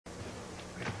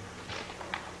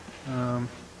Do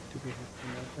we have to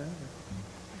note that?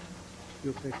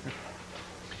 You'll take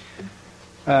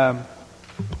that.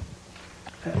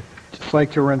 Just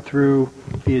like to run through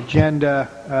the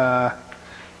agenda.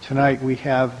 Tonight we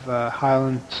have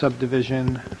Highland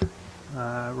Subdivision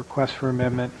request for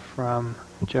amendment from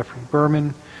Jeffrey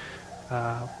Berman.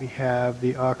 We have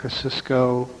the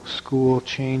Ocasisco School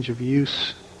change of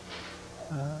use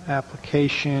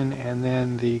application, and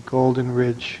then the Golden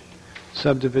Ridge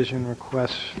subdivision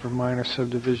request for minor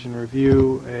subdivision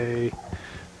review, a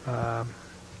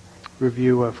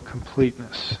review of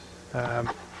completeness.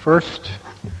 First,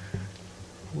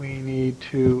 we need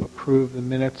to approve the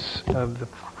minutes of the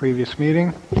previous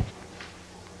meeting.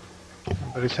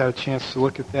 Everybody's had a chance to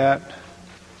look at that.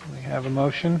 We have a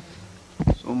motion.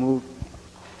 So moved.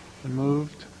 Been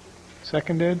moved.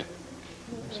 Seconded?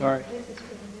 I'm sorry.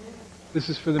 This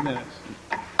is for the minutes.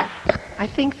 I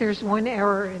think there's one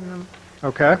error in them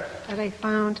Okay. that I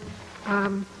found.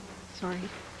 Sorry.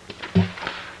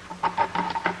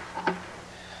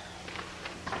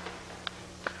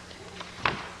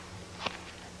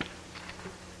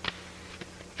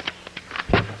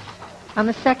 On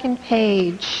the second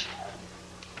page,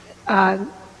 at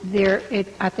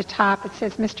the top, it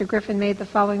says Mr. Griffin made the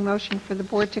following motion for the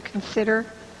board to consider.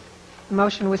 The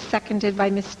motion was seconded by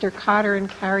Mr. Cotter and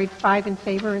carried 5 in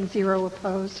favor and 0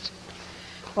 opposed.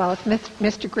 Well, if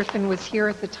Mr. Griffin was here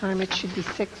at the time, it should be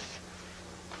 6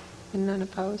 and none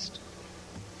opposed,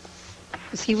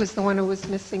 because he was the one who was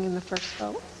missing in the first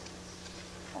vote.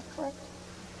 Is that correct?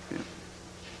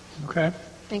 Yeah. Okay.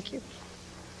 Thank you.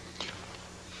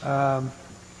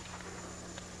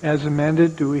 As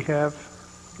amended, do we have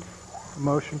a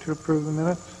motion to approve the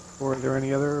minutes, or are there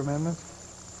any other amendments?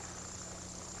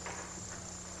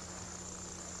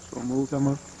 So moved. So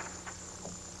moved.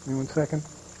 Anyone second?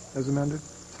 As amended?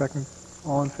 Second.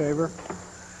 All in favor?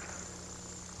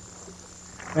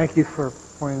 Thank you for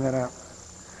pointing that out.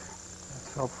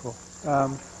 That's helpful.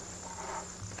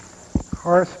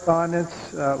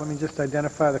 Correspondence. Let me just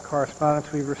identify the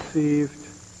correspondence we've received.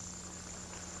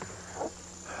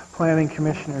 Planning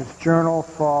Commissioner's Journal,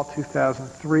 Fall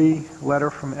 2003,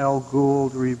 letter from L.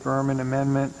 Gould, re Berman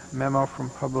Amendment, memo from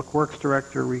Public Works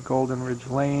Director, re Golden Ridge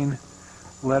Lane,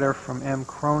 letter from M.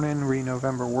 Cronin, re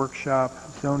November Workshop,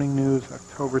 Zoning News,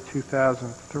 October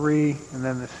 2003, and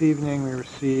then this evening we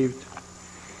received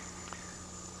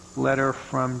letter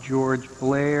from George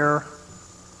Blair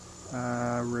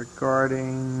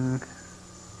regarding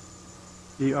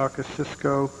the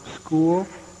Ocasisco School.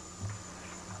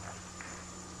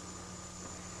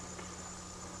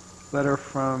 Letter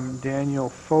from Daniel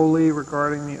Foley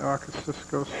regarding the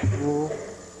Ocasisco School.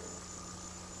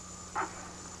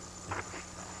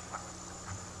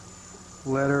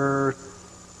 Letter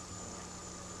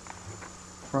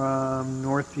from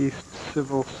Northeast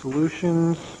Civil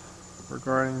Solutions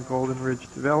regarding Golden Ridge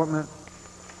Development.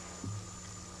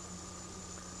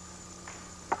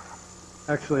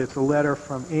 Actually, it's a letter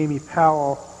from Amy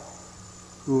Powell,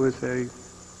 who is a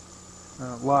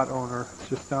lot owner. It's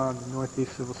just on the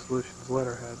Northeast Civil Solutions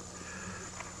letterhead.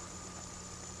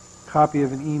 Copy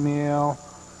of an email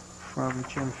from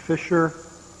Jim Fisher,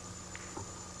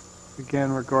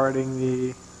 again regarding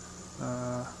the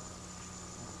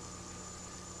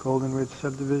Golden Ridge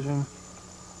subdivision.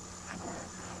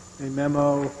 A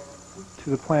memo to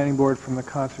the Planning Board from the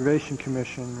Conservation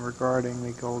Commission regarding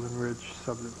the Golden Ridge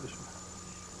subdivision.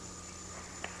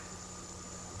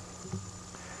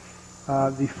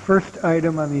 The first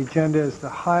item on the agenda is the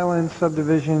Highland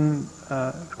subdivision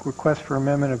request for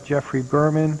amendment of Jeffrey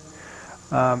Berman.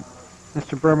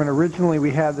 Mr. Berman, originally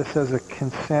we had this as a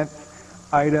consent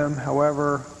item.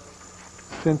 However,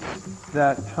 since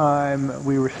that time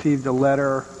we received a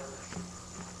letter,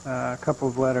 a couple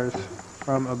of letters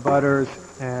from abutters,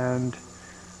 and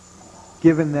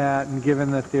given that and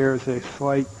given that there's a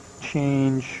slight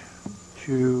change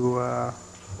to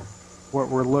what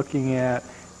we're looking at,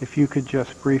 if you could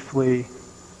just briefly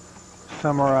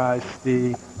summarize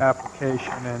the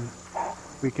application and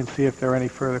we can see if there are any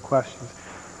further questions.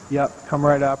 Yep, come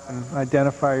right up and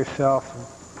identify yourself and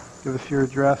give us your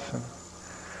address and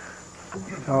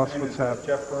tell us what's happening.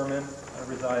 Jeff Berman. I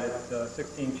reside at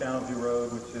 16 Channelview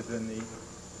Road, which is in the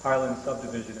Highland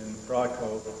subdivision in Broad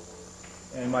Cove.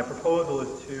 And my proposal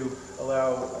is to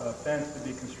allow a fence to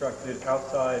be constructed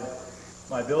outside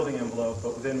my building envelope,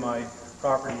 but within my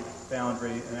property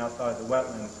boundary and outside the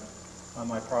wetlands on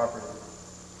my property.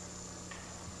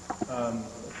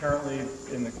 Apparently,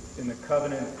 in the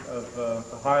covenant of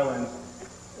the Highlands,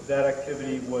 that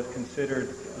activity was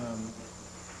considered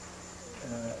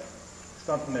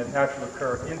something that had to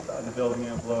occur inside the building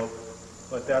envelope,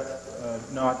 but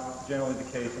that's not generally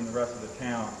the case in the rest of the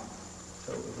town.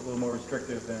 So it was a little more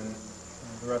restrictive than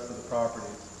the rest of the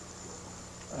properties.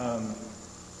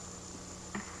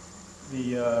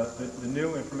 The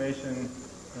new information,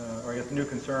 or I guess the new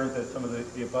concerns that some of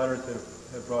the abutters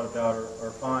have brought about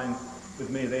are fine with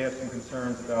me. They have some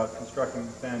concerns about constructing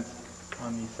the fence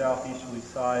on the southeasterly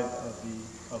side of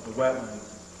the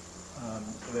wetlands.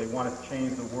 So they wanted to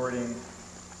change the wording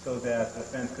so that the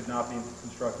fence could not be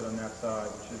constructed on that side,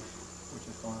 which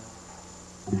is fine.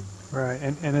 Right,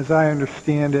 and as I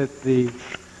understand it, the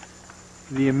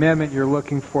amendment you're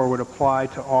looking for would apply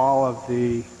to all of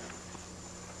the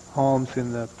homes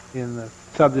in the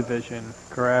subdivision,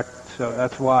 correct? So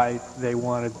that's why they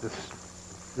wanted this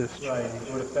change. Right.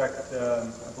 It would affect, I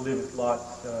believe it's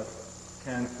lots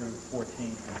 10 through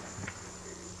 14.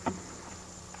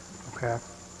 Okay.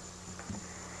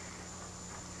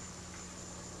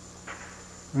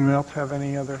 Anyone else have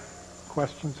any other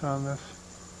questions on this?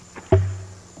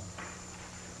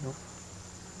 Nope.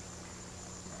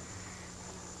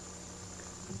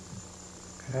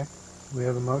 Okay. We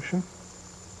have a motion?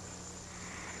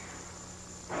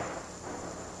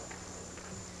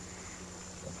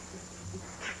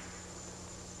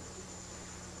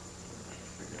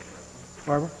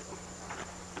 Barbara?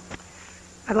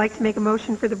 I'd like to make a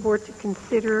motion for the board to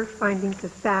consider findings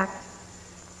of fact.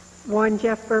 1,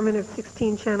 Jeff Berman of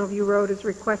 16 Channelview Road is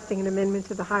requesting an amendment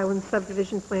to the Highland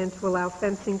subdivision plan to allow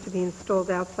fencing to be installed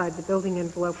outside the building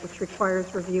envelope, which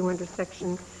requires review under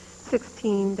section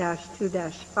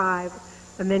 16-2-5,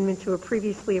 amendment to a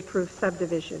previously approved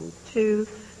subdivision. 2,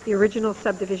 the original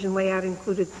subdivision layout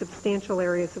included substantial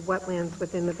areas of wetlands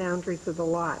within the boundaries of the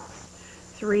lots.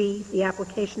 3, the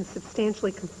application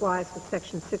substantially complies with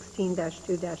section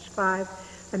 16-2-5,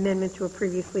 amendment to a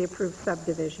previously approved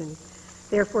subdivision.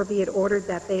 Therefore, be it ordered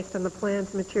that based on the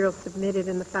plans, materials submitted,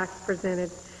 and the facts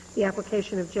presented, the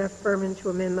application of Jeff Berman to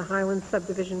amend the Highland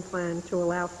subdivision plan to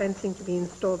allow fencing to be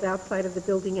installed outside of the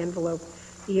building envelope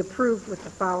be approved with the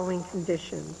following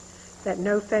conditions: that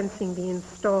no fencing be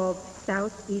installed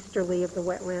southeasterly of the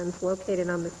wetlands located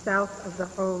on the south of the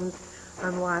homes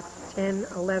on lots 10,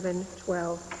 11,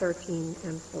 12, 13,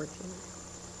 and 14.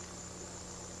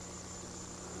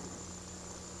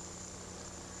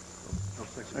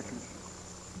 Second.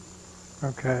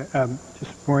 Okay.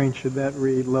 Just Maureen, should that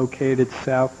read located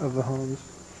south of the homes?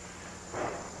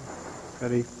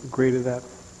 Betty, agree to that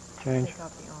change? Take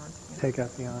out the on. Take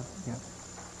out the on, yeah.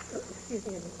 Excuse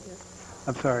me, I missed it.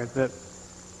 I'm sorry,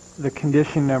 the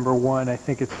condition number 1, I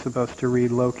think it's supposed to read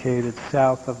located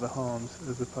south of the homes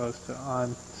as opposed to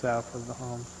on south of the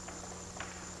homes.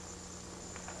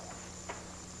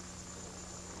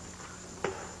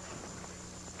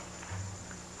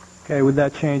 Okay, with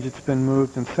that change, it's been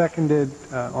moved and seconded.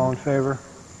 All in favor?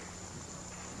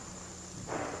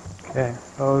 Okay,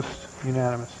 opposed?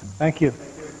 Unanimous. Thank you.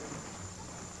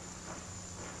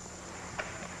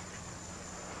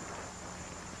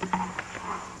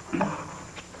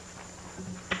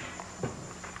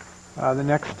 The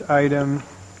next item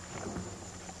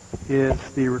is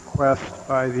the request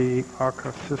by the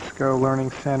Arco Cisco Learning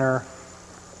Center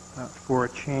for a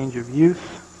change of use.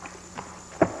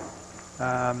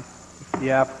 If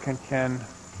the applicant can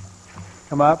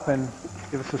come up and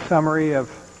give us a summary of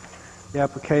the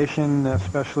application,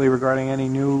 especially regarding any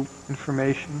new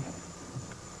information.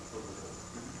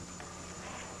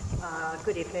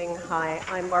 Good evening. Hi,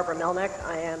 I'm Barbara Melnick.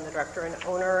 I am the director and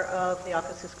owner of the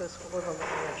Arco Cisco School of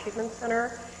Learning Achievement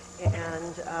Center,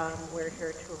 and we're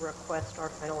here to request our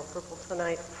final approval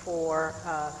tonight for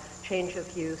change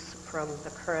of use from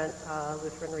the current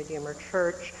Lutheran Redeemer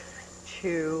Church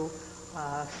to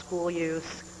school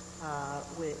use.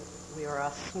 We are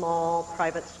a small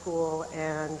private school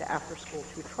and after-school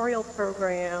tutorial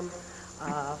program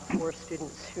for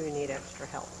students who need extra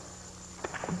help.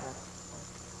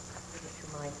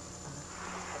 My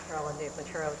Carol and Dave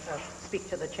Matero to speak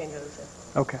to the changes.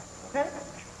 Okay. Okay.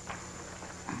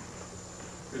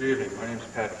 Good evening. My name is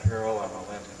Pat Carroll. I'm a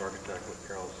landscape architect with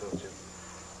Carroll Associates.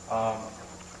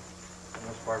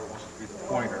 Unless Barbara wants to be the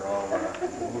pointer, I'll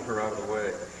move her out of the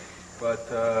way. But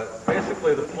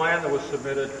basically, the plan that was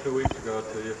submitted 2 weeks ago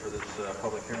to you for this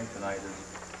public hearing tonight is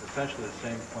essentially the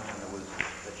same plan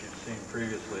that you've seen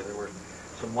previously. There were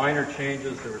some minor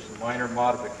changes, there were some minor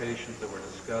modifications that were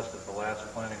discussed at the last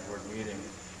planning board meeting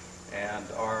and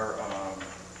are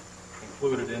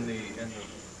included in the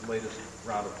latest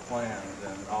round of plans.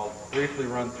 And I'll briefly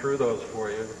run through those for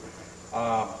you.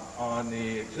 On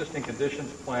the existing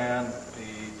conditions plan,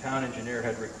 the town engineer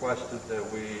had requested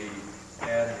that we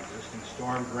add an existing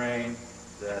storm drain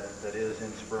that is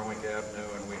in Spurwink Avenue,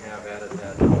 and we have added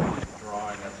that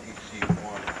drawing. That's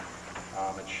EC1.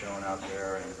 It's shown out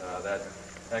there, and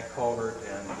that culvert,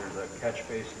 and there's a catch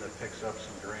basin that picks up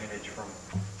some drainage from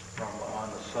on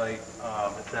the site.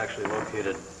 It's actually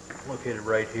located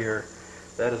right here.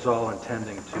 That is all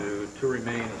intending to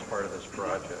remain as part of this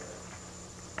project.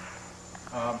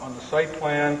 On the site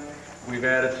plan, we've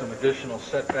added some additional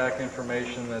setback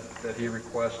information that he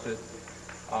requested,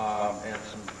 and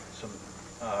some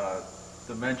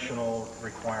dimensional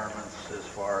requirements as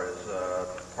far as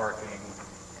parking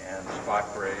and spot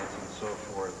grades and so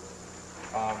forth.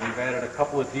 We've added a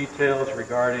couple of details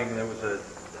regarding, there was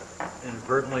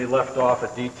inadvertently left off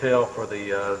a detail for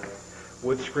the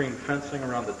wood screen fencing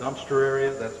around the dumpster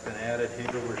area. That's been added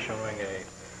here. We're showing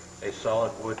a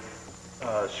solid wood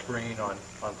screen on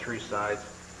 3 sides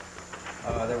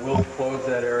that will close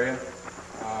that area.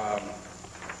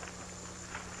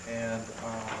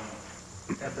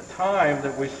 At the time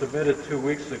that we submitted 2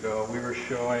 weeks ago, we were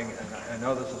showing, and I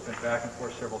know this has been back and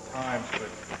forth several times, but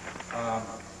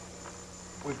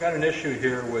we've got an issue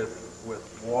here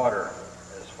with water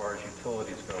as far as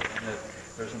utilities go. And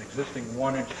there's an existing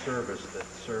 1-inch service that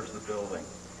serves the building.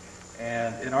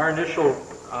 And in our initial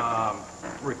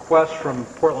request from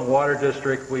Portland Water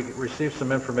District, we received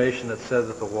some information that said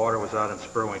that the water was out in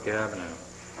Spurwink Avenue.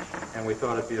 And we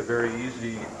thought it'd be a very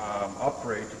easy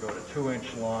upgrade to go to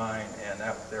 2-inch line, and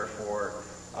that would therefore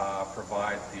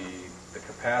provide the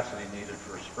capacity needed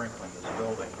for sprinkling this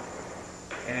building.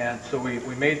 And so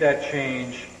we made that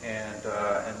change, and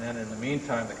then in the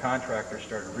meantime, the contractor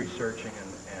started researching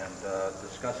and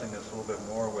discussing this a little bit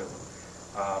more with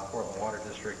Portland Water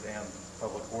District and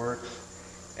Public Works.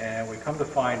 And we come to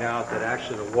find out that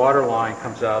actually the water line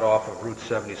comes out off of Route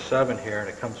 77 here, and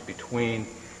it comes between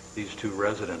these 2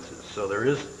 residences. So there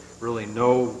is really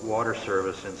no water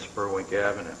service in Spurwink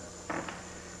Avenue.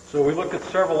 So we looked at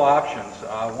several options,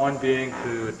 one being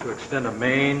to extend a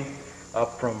main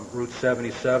up from Route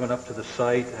 77 up to the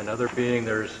site, another being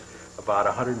there's about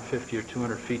 150 or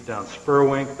 200 feet down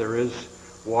Spurwink. There is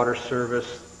water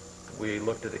service. We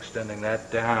looked at extending that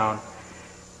down,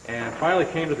 and finally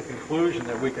came to the conclusion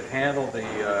that we could handle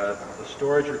the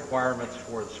storage requirements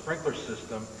for the sprinkler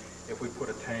system if we put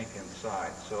a tank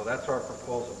inside. So that's our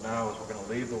proposal now, is we're going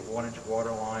to leave the 1-inch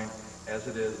water line as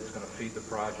it is. It's going to feed the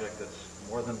project. It's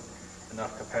more than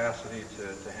enough capacity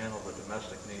to handle the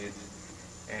domestic needs.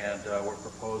 And we're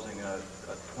proposing a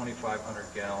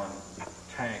 2,500-gallon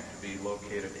tank to be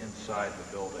located inside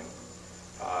the building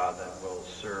that will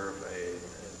serve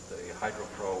the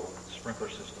HydroPro sprinkler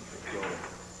system for the building.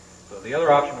 So the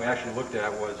other option we actually looked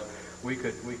at was we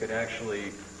could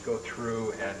actually go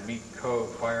through and meet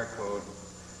fire code,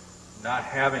 not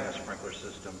having a sprinkler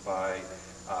system by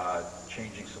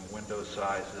changing some window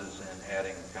sizes and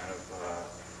adding kind of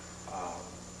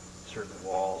certain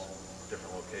walls in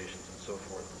different locations and so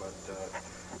forth. But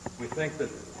we think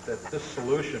that this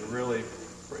solution really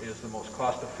is the most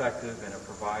cost-effective, and it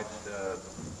provides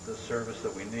the service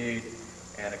that we need,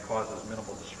 and it causes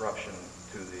minimal disruption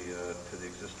to the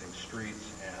existing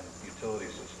streets and utility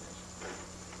systems.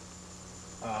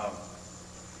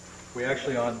 We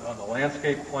actually, on the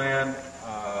landscape plan,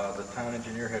 the town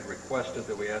engineer had requested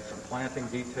that we add some planting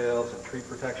details and tree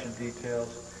protection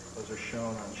details. Those are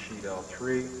shown on sheet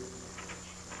L3.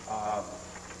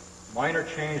 Minor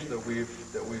change that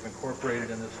we've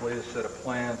incorporated in this latest set of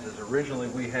plans is originally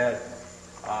we had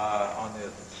on the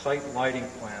site lighting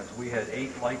plans, we had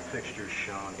 8 light fixtures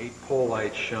shown, 8 pole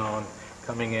lights shown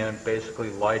coming in, basically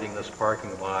lighting this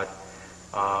parking lot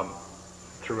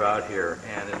throughout here.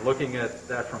 And in looking at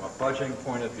that from a budgeting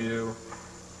point of view,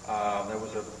 that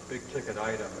was a big ticket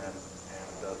item, and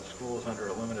the school is under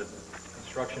a limited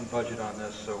construction budget on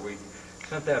this, so we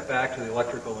sent that back to the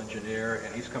electrical engineer,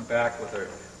 and he's come back with a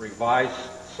revised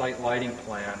site lighting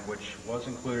plan, which was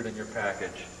included in your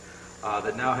package,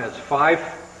 that now has five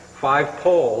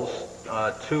poles,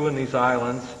 2 in these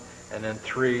islands, and then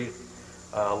 3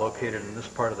 located in this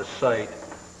part of the site.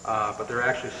 But there are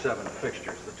actually 7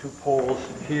 fixtures. The 2 poles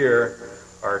here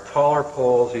are taller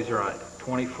poles. These are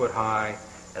 20 foot high,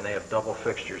 and they have double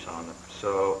fixtures on them.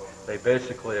 So they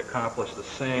basically accomplish the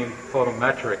same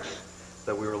photometrics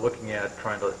that we were looking at,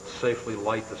 trying to safely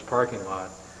light this parking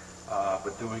lot,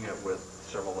 but doing it with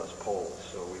several less poles.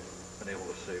 So we've been able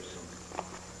to save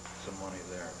some money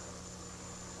there.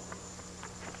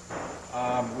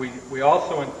 We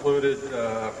also included,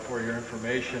 for your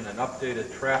information, an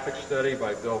updated traffic study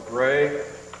by Bill Gray.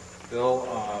 Bill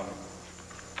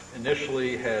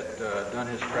initially had done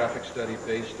his traffic study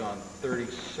based on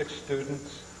 36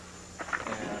 students,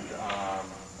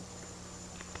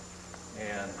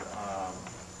 and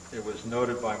it was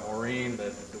noted by Maureen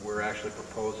that we're actually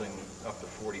proposing up to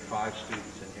 45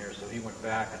 students in here, so he went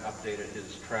back and updated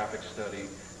his traffic study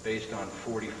based on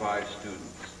 45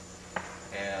 students.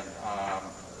 And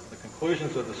the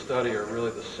conclusions of the study are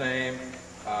really the same.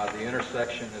 The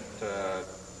intersection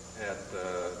at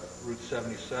Route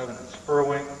 77 in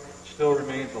Spurwink still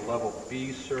remains a level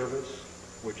B service,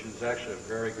 which is actually a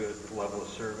very good level of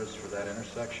service for that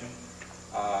intersection.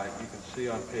 You can see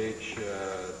on page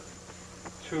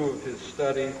 2 of his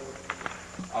study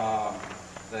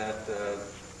that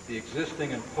the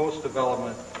existing and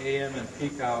post-development AM and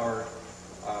peak hour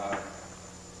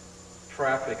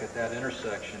traffic at that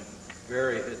intersection,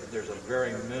 there's a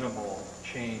very minimal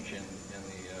change in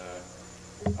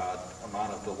the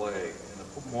amount of delay. In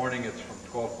the morning, it's from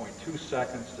 12.2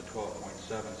 seconds to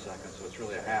 12.7 seconds, so it's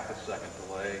really a half a second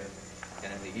delay.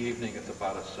 And in the evening, it's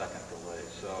about a second delay.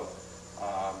 So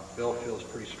Bill feels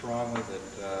pretty strongly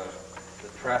that the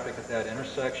traffic at that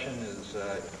intersection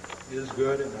is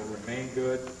good and will remain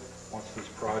good once this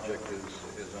project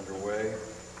is underway.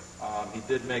 He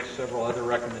did make several other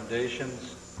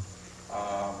recommendations.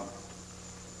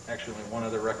 Actually, only one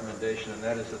other recommendation, and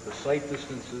that is that the site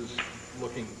distances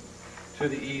looking to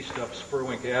the east up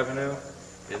Spurwink Avenue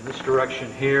in this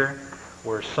direction here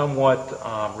were somewhat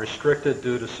restricted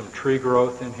due to some tree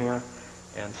growth in here.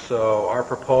 And so our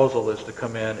proposal is to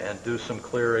come in and do some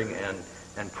clearing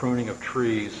and pruning of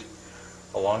trees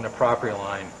along the property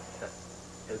line.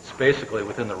 It's basically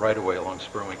within the right-of-way along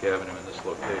Spurwink Avenue in this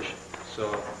location.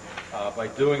 So by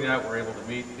doing that, we're able to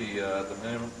meet the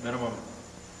minimum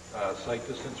site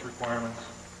distance requirements,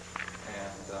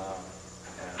 and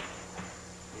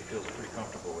he feels pretty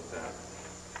comfortable with that.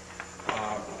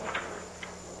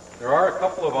 There are a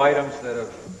couple of items that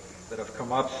have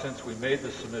come up since we made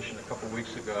this submission a couple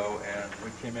weeks ago, and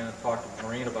we came in and talked to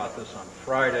Maureen about this on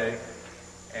Friday.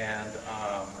 And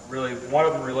really, one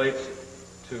of them relates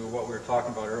to what we were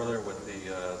talking about earlier with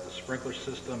the sprinkler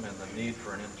system and the need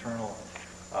for an internal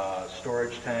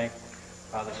storage tank.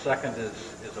 The second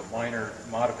is a minor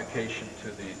modification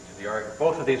to the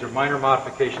both of these are minor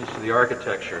modifications to the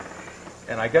architecture.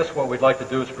 And I guess what we'd like to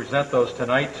do is present those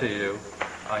tonight to you.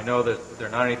 I know that they're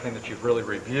not anything that you've really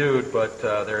reviewed, but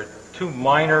there are two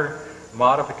minor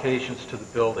modifications to the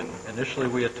building. Initially,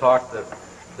 we had talked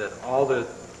that all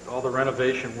the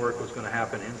renovation work was going to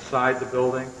happen inside the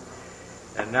building.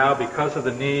 And now, because of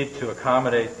the need to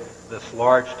accommodate this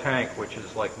large tank, which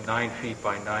is like 9 feet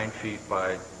by 9 feet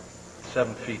by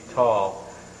 7 feet tall,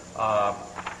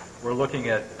 we're looking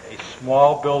at a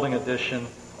small building addition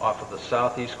off of the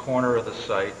southeast corner of the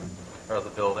site, or the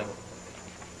building.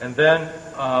 And then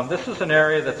this is an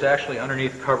area that's actually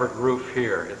underneath covered roof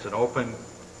here. It's an open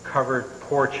covered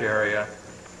porch area.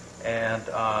 And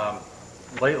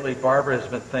lately, Barbara has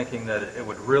been thinking that it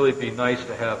would really be nice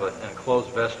to have an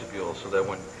enclosed vestibule so that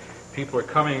when people are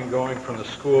coming and going from the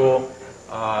school,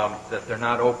 that they're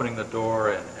not opening the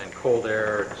door and cold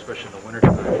air, especially in the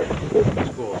wintertime, from the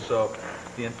school. So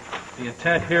the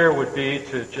intent here would be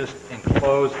to just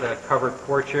enclose that covered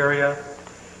porch area.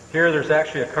 Here, there's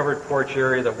actually a covered porch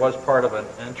area that was part of an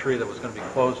entry that was going to be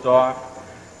closed off.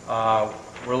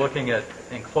 We're looking at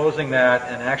enclosing that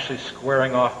and actually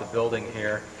squaring off the building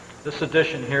here. This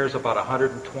addition here is about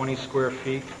 120 square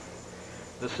feet.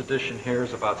 This addition here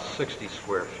is about 60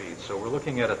 square feet. So we're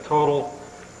looking at a total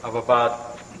of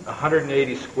about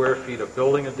 180 square feet of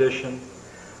building addition,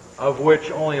 of which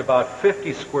only about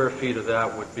 50 square feet of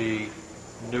that would be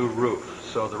new roof.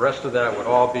 So the rest of that would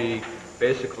all be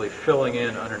basically filling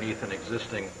in underneath an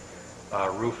existing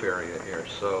roof area here.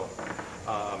 So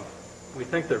we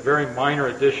think they're very minor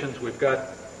additions. We've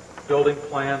got building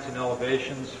plans and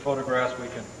elevations, photographs we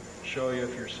can show you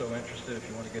if you're so interested, if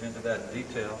you want to get into that in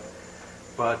detail.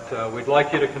 But we'd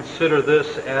like you to consider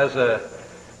this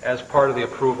as part of the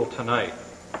approval tonight.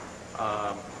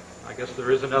 I guess there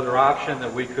is another option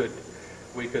that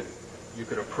you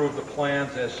could approve the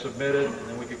plans as submitted, and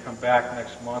then we could come back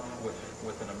next month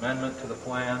with an amendment to the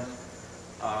plans.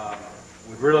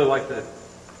 We'd really like to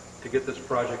get this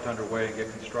project underway and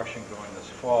get construction going this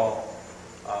fall.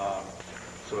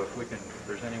 So if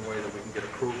there's any way that we can get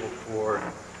approval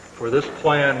for this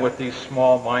plan with these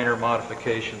small minor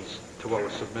modifications to what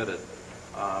was submitted,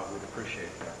 we'd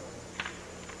appreciate that.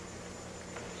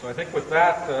 So I think with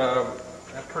that,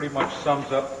 that pretty much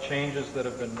sums up the changes that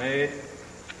have been made.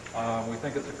 We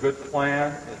think it's a good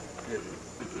plan. It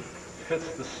fits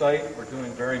the site. We're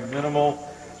doing very minimal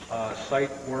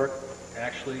site work,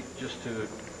 actually, just to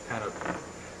kind of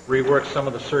rework some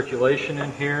of the circulation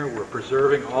in here. We're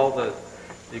preserving all the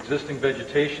existing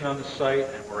vegetation on the site,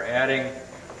 and we're adding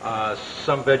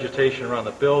some vegetation around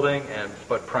the building,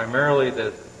 but primarily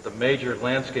the the major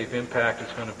landscape impact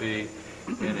is going to be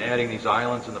in adding these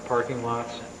islands in the parking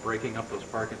lots and breaking up those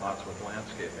parking lots with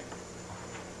landscaping.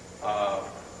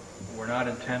 We're not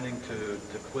intending to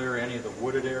clear any of the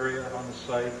wooded area on the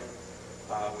site.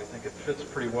 We think it fits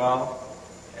pretty well,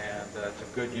 and it's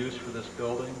a good use for this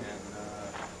building. And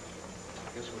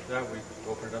I guess with that, we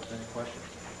open it up to any questions.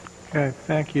 Okay,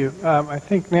 thank you. I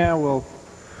think now we'll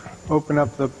open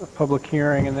up the public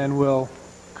hearing, and then we'll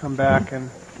come back and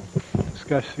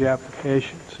discuss the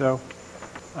application. So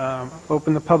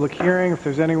open the public hearing. If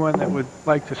there's anyone that would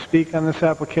like to speak on this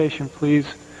application, please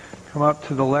come up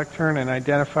to the lectern and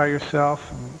identify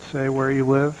yourself and say where you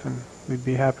live, and we'd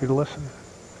be happy to listen.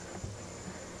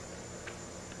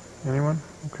 Anyone?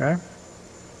 Okay.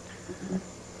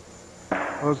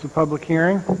 Close the public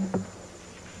hearing.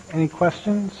 Any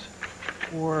questions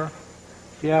for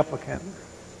the applicant?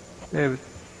 David?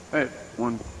 I have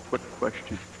one quick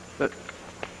question. The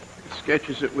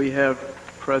sketches that we have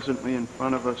presently in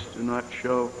front of us do not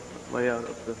show the layout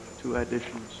of the two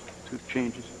additions, two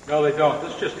changes. No, they don't.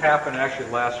 This just happened actually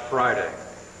last Friday,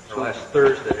 or last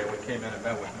Thursday. We came in and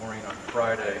met with Maureen on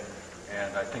Friday,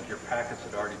 and I think your packets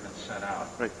had already been sent out.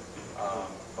 Right.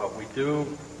 But we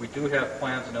do have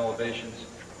plans and elevations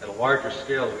at a larger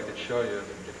scale that we could show you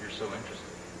if you're so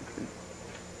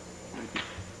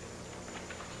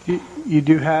interested. You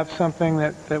do have something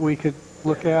that we could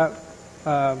look at?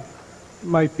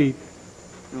 Might be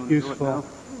useful.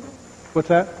 What's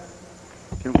that?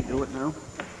 Can we do it now?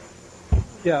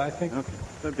 Yeah, I think. Okay,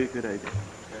 that'd be a good idea.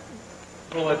 Okay.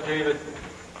 We'll let David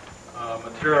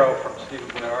Matero from Stephen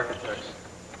Blair Architects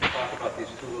talk about these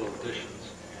two little additions.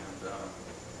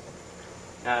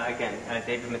 Again,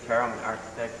 David Matero, I'm an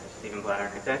architect for Stephen Blair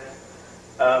Architects.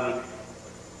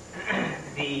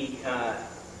 The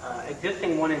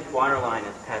existing 1-inch water line,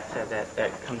 as Pat said,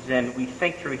 that comes in, we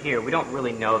think through here. We don't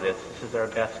really know this. This is our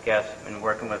best guess in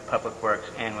working with Public Works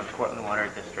and with Portland Water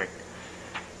District.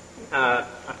 A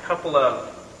couple of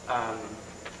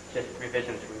just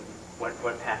revisions from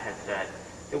what Pat had said.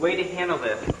 The way to handle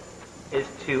this is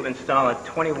to install a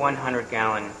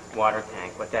 2,100-gallon water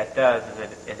tank. What that does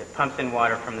is it pumps in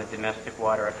water from the domestic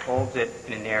water, it holds it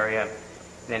in an area,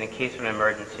 then in case of an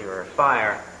emergency or a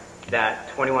fire, that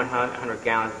 2,100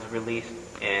 gallons is released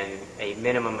in a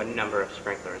minimum number of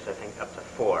sprinklers, I think up to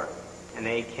 4. And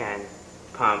they can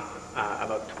pump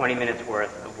about 20 minutes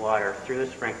worth of water through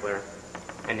the sprinkler,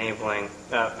 enabling,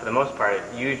 for the most part, it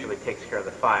usually takes care of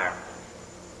the fire.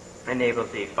 Enables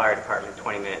the fire department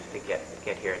 20 minutes to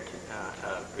get here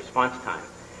to response time.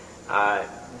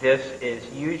 This is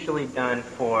usually done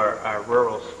for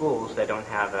rural schools that don't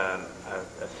have a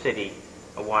city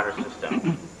water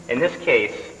system. In this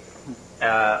case,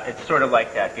 it's sort of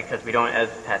like that because we don't, as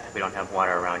Pat said, we don't have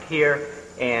water around here.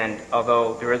 And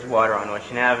although there is water on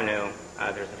Ocean Avenue,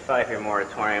 there's a 5-year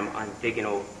moratorium on digging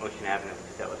Ocean Avenue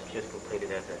because that was just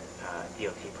completed as a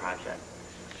DOT project.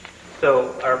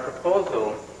 So our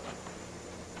proposal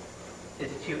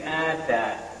is to add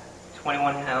that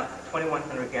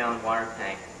 2,100-gallon water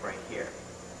tank right here.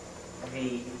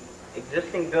 The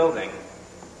existing building,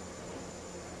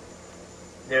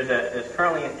 there's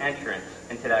currently an entrance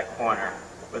into that corner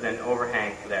with an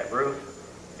overhang for that roof.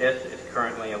 This is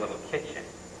currently a little kitchen.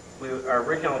 Our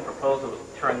original proposal was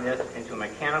to turn this into a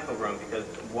mechanical room because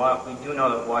we do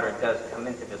know that water does come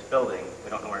into this building. We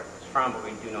don't know where it comes from, but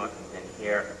we do know it comes in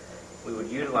here. We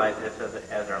would utilize this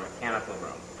as our mechanical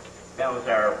room. That was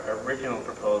our original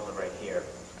proposal right here.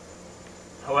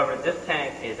 However, this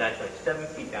tank is actually 7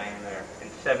 feet diameter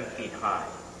and 7 feet high.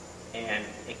 And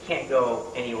it can't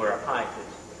go anywhere high because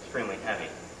it's extremely heavy.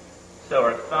 So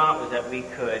our thought was that we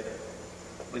could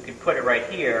put it right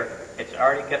here. It's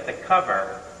already got the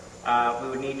cover. We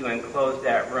would need to enclose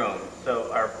that room.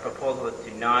 So our proposal is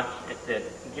to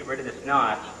get rid of this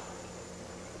notch,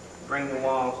 bring the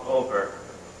walls over.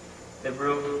 The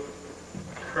roof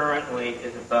currently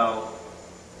is about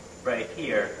right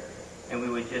here, and we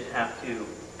would just have to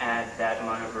add that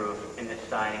amount of roof, and the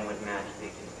siding would match the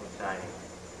existing siding.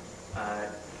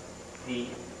 The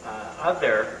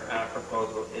other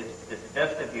proposal is this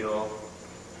vestibule,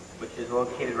 which is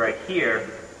located right here,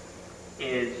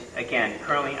 is, again,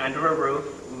 currently under a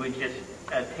roof. We would just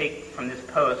take from this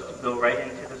post, go right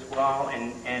into this wall,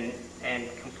 and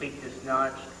complete this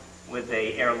notch with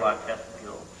a airlock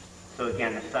vestibule. So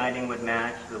again, the siding would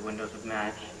match, the windows would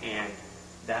match, and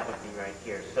that would be right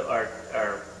here. So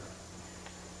our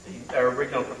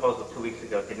original proposal 2 weeks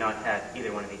ago did not have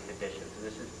either one of these additions. So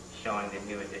this is showing the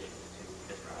new additions to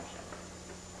this project.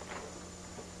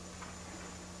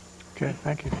 Okay,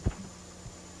 thank you.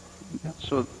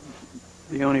 So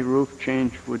the only roof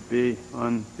change would be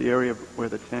on the area where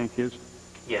the tank is?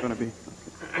 Yes. going to be?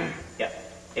 Yeah.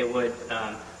 It would,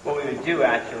 what we would do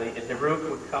actually is the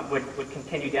roof would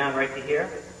continue down right to here.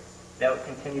 That would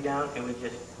continue down. It would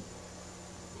just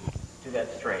do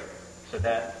that straight. So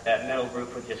that metal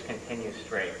roof would just continue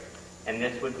straight. And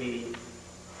this would be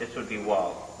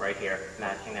wall right here,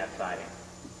 matching that siding.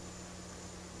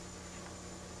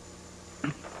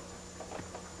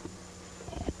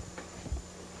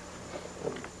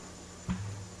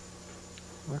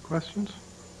 Other questions?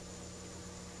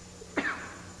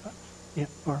 Yeah,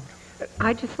 Barbara.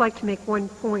 I'd just like to make one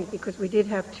point, because we did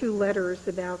have two letters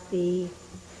about the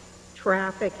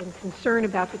traffic and concern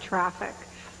about the traffic.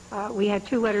 We had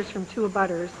two letters from two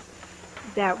abutters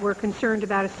that were concerned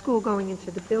about a school going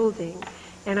into the building.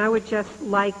 And I would just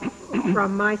like,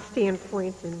 from my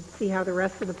standpoint, and see how the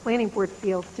rest of the planning board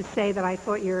feels, to say that I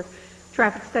thought your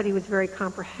traffic study was very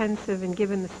comprehensive, and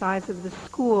given the size of the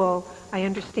school, I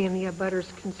understand the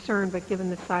abutters' concern, but given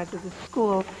the size of the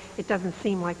school, it doesn't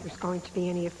seem like there's going to be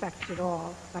any effect at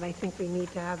all. But I think we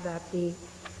need to have that be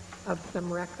of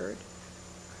some record.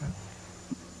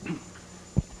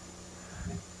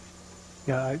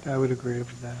 Yeah, I would agree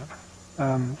with that.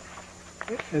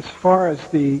 As far as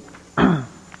the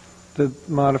the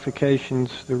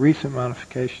modifications, the recent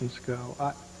modifications go,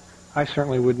 I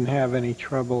certainly wouldn't have any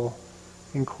trouble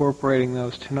incorporating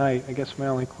those tonight. I guess my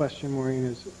only question, Maureen,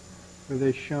 is are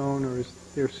they shown, or is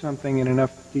there something in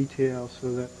enough detail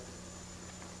so that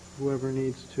whoever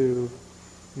needs to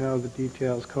know the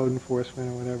details, code enforcement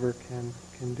or whatever,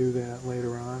 can do that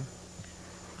later on?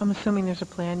 I'm assuming there's a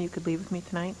plan you could leave with me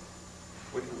tonight.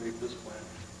 We can leave this plan.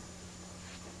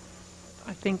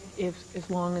 I think as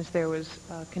long as there was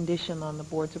a condition on the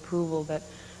board's approval that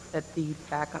the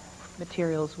backup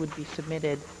materials would be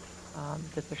submitted,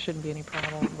 that there shouldn't be any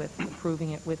problem with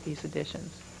approving it with these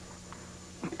additions.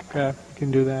 Okay, you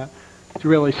can do that. It's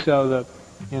really so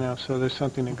that, so there's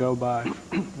something to go by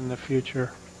in the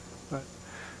future. But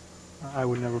I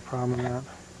wouldn't have a problem with that.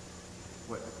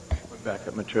 What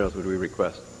backup materials would we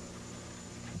request?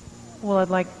 Well,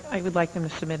 I would like them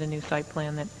to submit a new site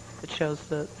plan that shows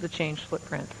the changed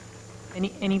footprint.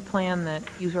 Any plan that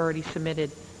you've already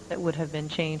submitted that would have been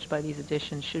changed by these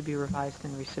additions should be revised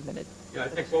and resubmitted. Yeah, I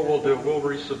think what we'll do, we'll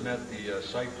resubmit the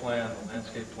site plan, the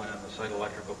landscape plan, the site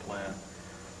electrical plan,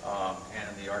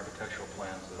 and the architectural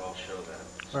plans that all show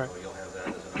that. So right. You'll have that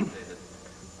as an updated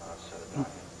set of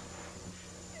documents.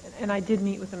 And I did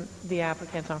meet with the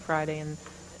applicants on Friday, and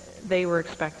they were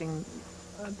expecting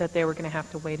that they were going to have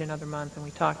to wait another month, and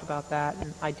we talked about that,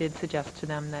 and I did suggest to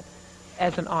them that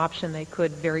as an option they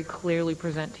could very clearly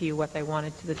present to you what they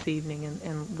wanted to this evening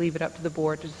and leave it up to the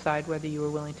board to decide whether you were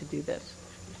willing to do this.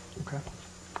 Okay.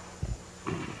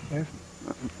 Dave?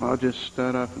 I'll just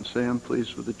start off and say I'm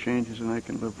pleased with the changes, and I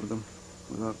can live with them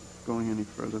without going any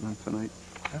further than tonight.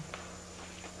 Okay.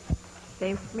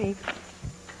 Same for me.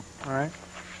 All right.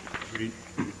 I'd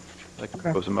like to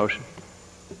propose a motion.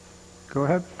 Go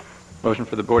ahead. Motion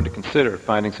for the board to consider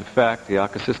findings of fact. The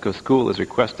Acasisco School is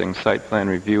requesting site plan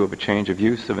review of a change of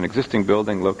use of an existing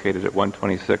building located at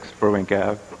 126 Burbank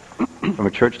Ave from a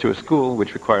church to a school,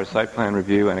 which requires site plan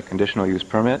review and a conditional use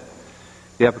permit.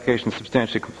 The application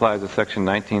substantially complies with Section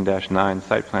 19-9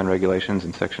 site plan regulations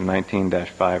and Section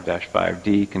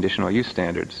 19-5-5D conditional use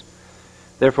standards.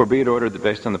 Therefore, be it ordered that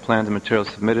based on the plans and materials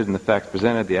submitted and the facts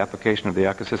presented, the application of the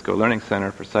Acasisco Learning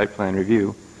Center for site plan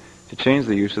review to change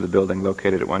the use of the building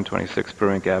located at 126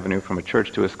 Burbank Avenue from a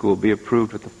church to a school be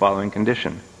approved with the following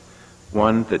condition.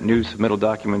 1, that new submittal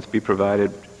documents be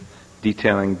provided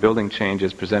detailing building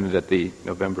changes presented at the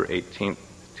November 18,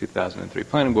 2003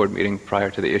 Planning Board meeting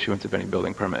prior to the issuance of any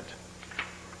building permit.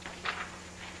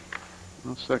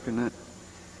 I'll second that.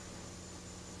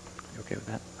 You okay with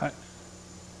that?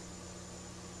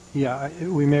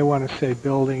 We may want to say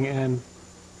building and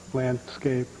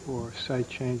landscape or site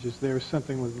changes. There's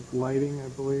something with lighting, I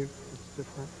believe. It's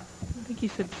different. I think you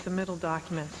said submittal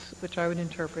documents, which I would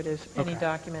interpret as any Okay.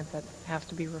 document that has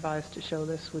to be revised to show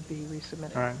this would be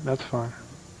resubmitted. All right, that's fine.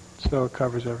 So it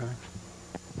covers everything.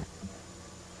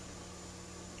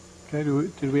 Okay,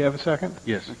 did we have a second?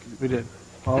 Yes. We did.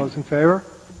 All those in favor?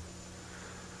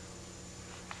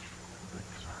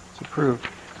 It's approved.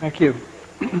 Thank you.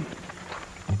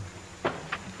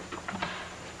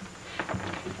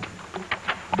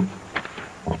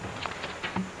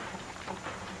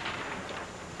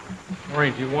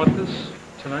 Maureen, do you want this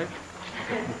tonight?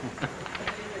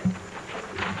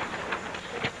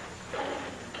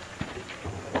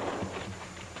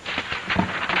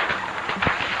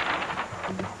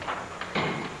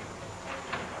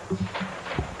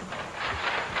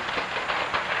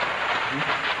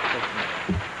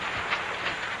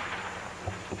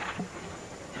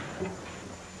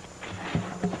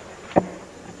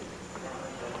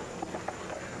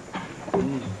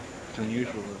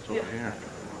 It's over here.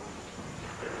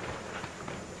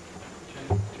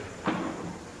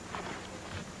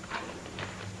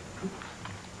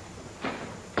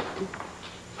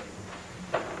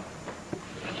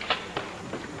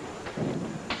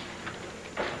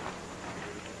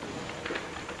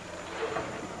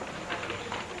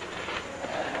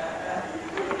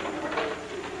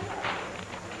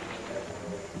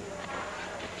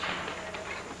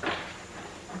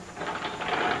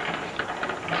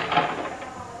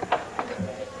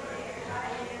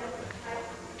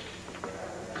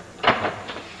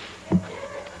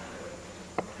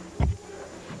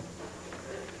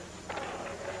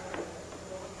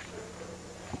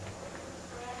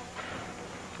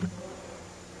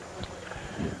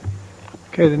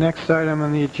 Okay, the next item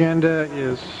on the agenda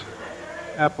is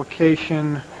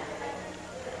application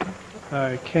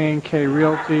K&K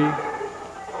Realty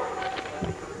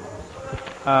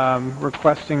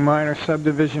requesting minor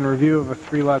subdivision review of a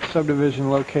 3-lot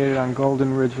subdivision located on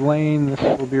Golden Ridge Lane. This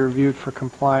will be reviewed for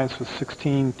compliance with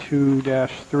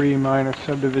 16.2-3 minor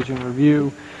subdivision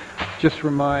review. Just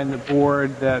remind the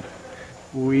board that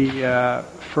we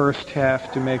first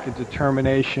have to make a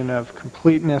determination of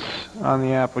completeness on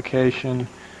the application.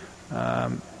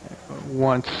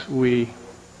 Once we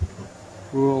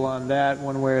rule on that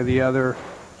one way or the other,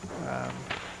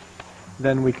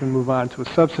 then we can move on to a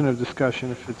substantive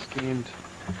discussion if it's deemed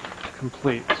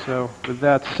complete. So with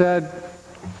that said,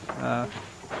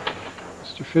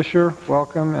 Mr. Fisher,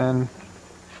 welcome, and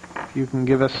if you can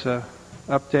give us an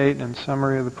update and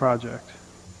summary of the project.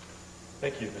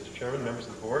 Thank you, Mr. Chairman, members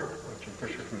of the board. I'm Jim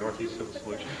Fisher from Northeast Civil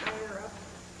Solutions.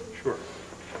 Sure.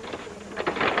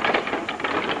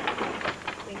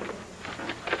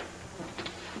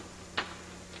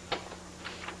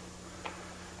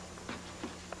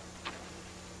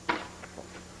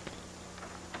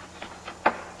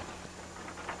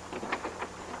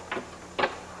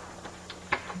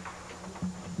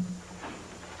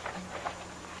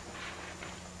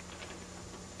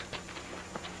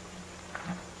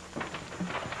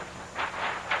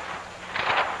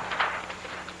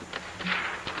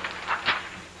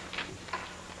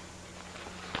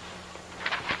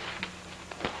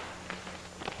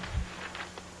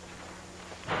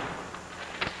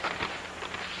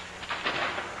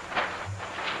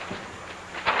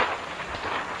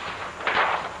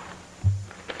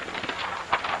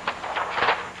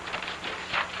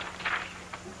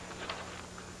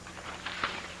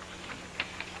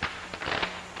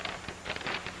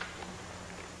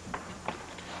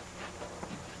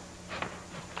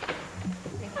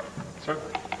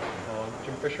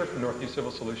 Jim Fisher from Northeast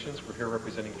Civil Solutions. We're here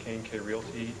representing K&K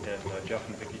Realty and Jeff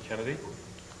and Vicki Kennedy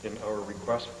in our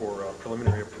request for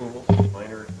preliminary approval for a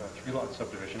minor 3-lot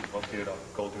subdivision located off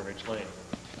Golden Ridge Lane.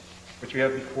 What you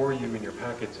have before you in your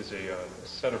packets is a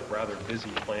set of rather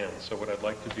busy plans. So what I'd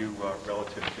like to do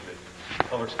relative to the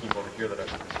color scheme over here that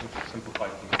I've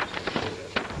simplified things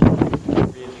just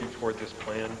orient you toward this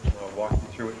plan, walk you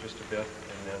through it just a bit,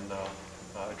 and then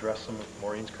address some of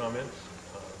Maureen's comments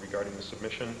regarding the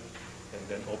submission, and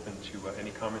then open to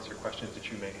any comments or questions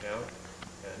that you may have.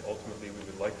 And ultimately, we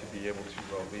would like to be able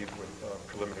to leave with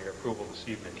preliminary approval this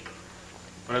evening.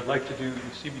 What I'd like to do,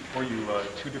 you see before you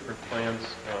two different plans,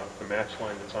 the match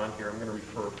line that's on here. I'm going to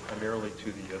refer primarily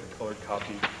to the colored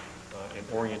copy and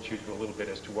orient you to a little bit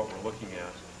as to what we're looking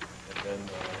at, and then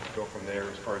go from there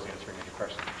as far as answering any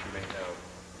questions that you may have.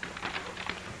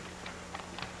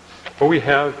 What we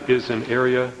have is an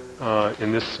area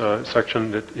in this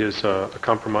section that is a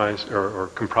compromise or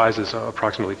comprises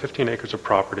approximately 15 acres of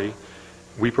property.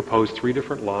 We propose 3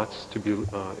 different lots to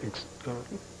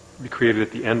be created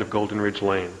at the end of Golden Ridge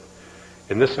Lane.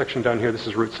 In this section down here, this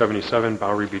is Route 77,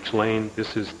 Bowery Beach Lane.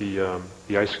 This is the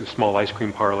small ice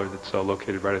cream parlor that's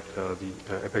located right at the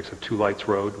apex of Two Lights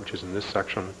Road, which is in this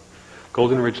section.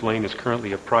 Golden Ridge Lane is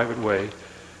currently a private way.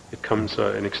 It comes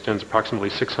and extends approximately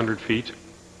 600 feet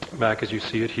back as you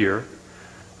see it here.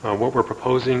 What we're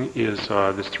proposing is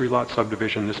this 3-lot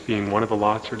subdivision, this being one of the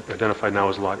lots identified now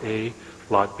as Lot A,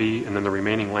 Lot B, and then the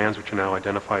remaining lands which are now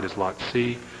identified as Lot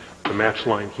C. The match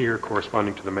line here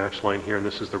corresponding to the match line here, and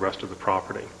this is the rest of the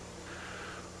property.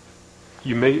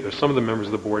 You may, some of the members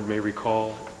of the board may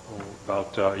recall,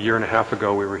 about a year and a half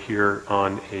ago we were here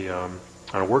on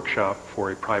a workshop for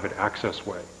a private access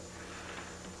way.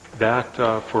 That,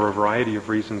 for a variety of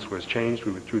reasons, was changed.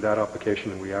 We withdrew that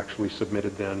application, and we actually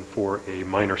submitted then for a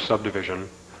minor subdivision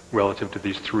relative to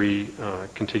these 3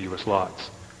 contiguous lots.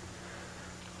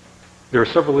 There are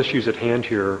several issues at hand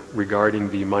here regarding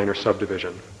the minor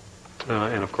subdivision,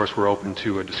 and of course we're open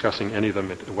to discussing any of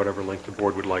them at whatever length the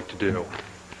board would like to do.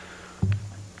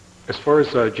 As far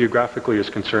as geographically is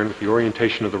concerned, with the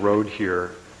orientation of the road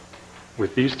here,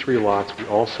 with these 3 lots, we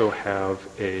also have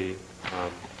a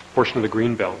portion of the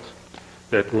green belt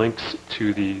that links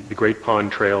to the Great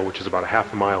Pond Trail, which is about a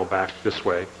half a mile back this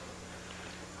way.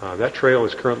 That trail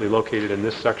is currently located in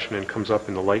this section and comes up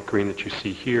in the light green that you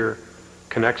see here,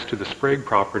 connects to the Sprague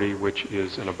property, which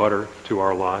is in a butter to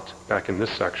our lot back in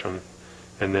this section,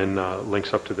 and then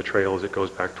links up to the trail as it goes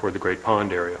back toward the Great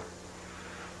Pond area.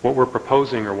 What we're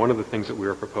proposing, or one of the things that we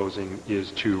are proposing,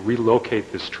 is to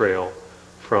relocate this trail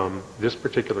from this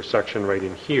particular section right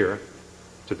in here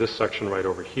to this section right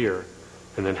over here,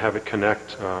 and then have it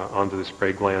connect onto the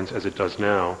Sprague lands as it does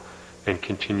now, and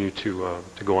continue to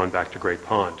go on back to Great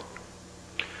Pond.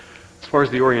 As far as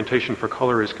the orientation for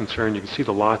color is concerned, you can see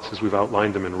the lots as we've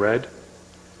outlined them in red.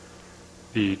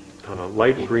 The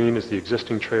light green is the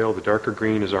existing trail. The darker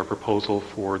green is our proposal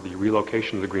for the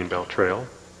relocation of the Greenbelt Trail.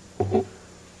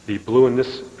 The blue in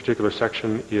this particular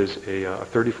section is a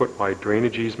 30-foot wide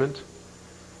drainage easement.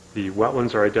 The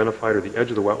wetlands are identified, or the edge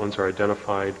of the wetlands are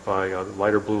identified by the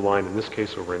lighter blue line, in this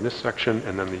case over in this section,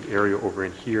 and then the area over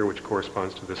in here, which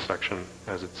corresponds to this section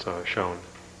as it's shown.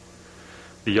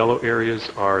 The yellow areas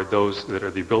are those that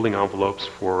are the building envelopes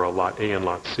for Lot A and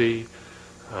Lot C.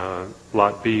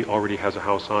 Lot B already has a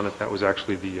house on it. That was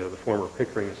actually the former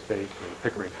Pickering estate, or the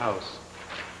Pickering house.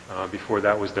 Before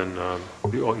that was then,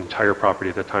 the entire property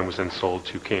at that time was then sold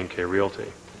to K&K Realty.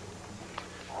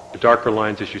 The darker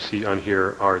lines, as you see on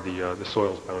here, are the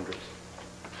soils boundaries.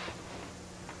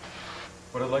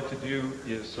 What I'd like to do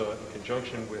is, in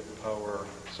conjunction with our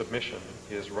submission,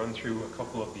 is run through a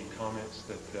couple of the comments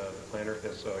that the planner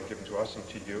has given to us and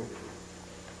to you.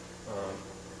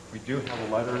 We do have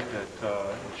a letter that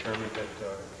the chairman had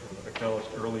acknowledged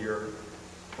earlier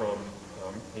from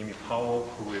Amy Powell,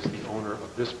 who is the owner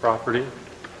of this property,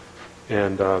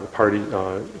 and the party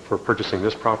for purchasing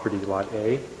this property, Lot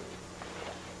A.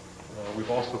 We've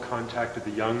also contacted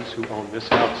the Youngs, who own this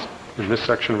house in this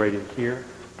section right in here,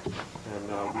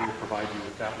 and we will provide you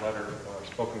with that letter. I've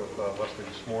spoken with Leslie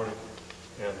this morning,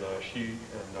 and she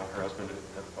and her husband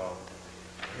have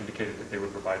indicated that they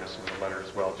would provide us with a letter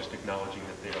as well, just acknowledging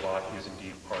that their lot is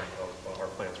indeed part of our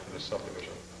plans for this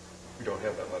subdivision. We don't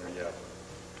have that letter yet.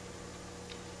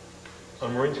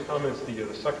 On Maureen's comments,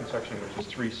 the second section, which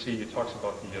is 3C, it talks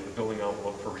about the building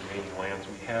envelope for remaining lands.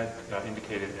 We had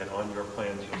indicated, and on your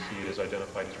plans you'll see it is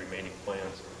identified as remaining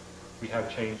plans. We have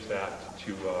changed that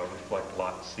to reflect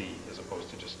Lot C as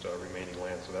opposed to just remaining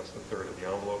land. So that's the third of the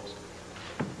envelopes,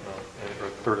 or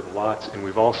a third of the lots. And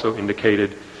we've also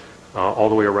indicated all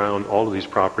the way around all of these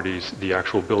properties the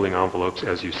actual building envelopes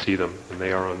as you see them, and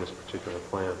they are on this particular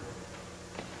plan.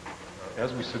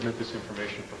 As we submit this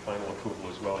information for final approval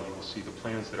as well, you will see the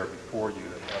plans that are before you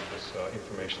that have this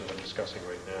information that I'm discussing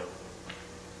right now.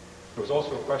 There was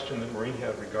also a question that Maureen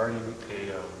had regarding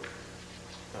a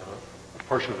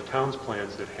portion of the town's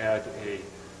plans that had a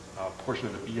portion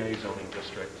of the BA zoning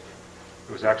district.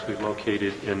 It was actually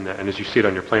located in, and as you see it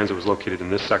on your plans, it was located in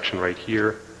this section right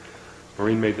here.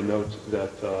 Maureen made the note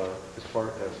that as far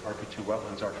as RP2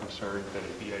 wetlands are concerned, that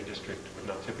a BA district would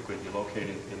not typically be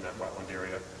located in that wetland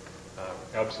area.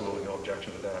 Absolutely no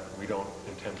objection to that. We don't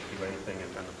intend to do anything,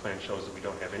 and the plan shows that we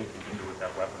don't have anything to do with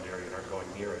that wetland area and aren't going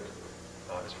near it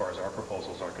as far as our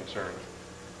proposals are concerned.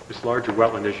 This larger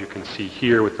wetland, as you can see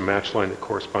here with the match line that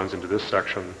corresponds into this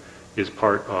section, is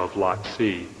part of Lot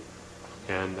C.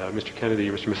 And Mr. Kennedy,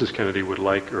 Mr. and Mrs. Kennedy would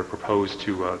like or propose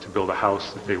to build a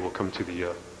house that they will come to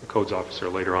the codes officer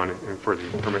later on and for the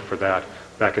permit for that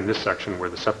back in this section where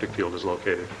the septic field is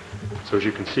located. So as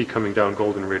you can see coming down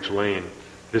Golden Ridge Lane,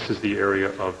 this is the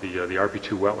area of the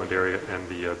RP2 wetland area, and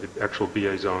the actual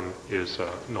BA zone is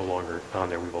no longer on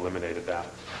there. We've eliminated that.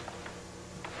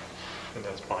 And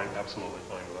that's fine, absolutely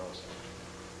fine with us.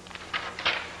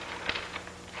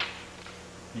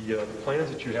 The plans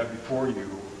that you have before you,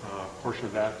 a portion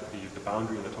of that, the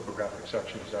boundary in the topographic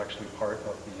section is actually part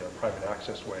of the private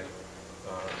access way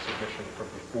submission from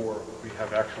before. We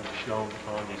have actually shown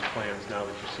on these plans now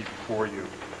that you see before you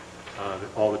that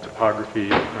all the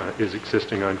topography is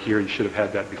existing on here. You should have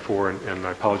had that before, and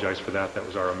I apologize for that. That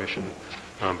was our omission.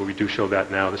 But we do show that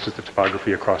now. This is the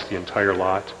topography across the entire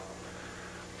lot.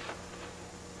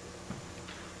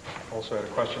 Also had a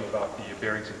question about the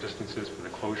bearings and distances for the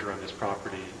closure on this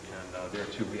property, and there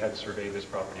too we had surveyed this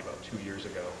property about 2 years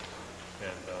ago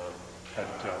and had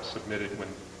submitted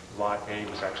when Lot A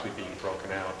was actually being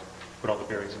broken out, put all the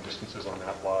bearings and distances on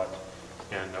that lot.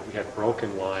 And we had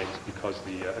broken lines because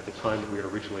at the time that we had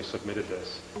originally submitted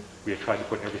this, we had tried to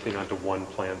put everything onto one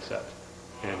plan set.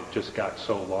 And it just got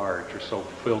so large or so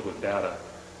filled with data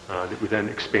that we then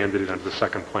expanded it onto the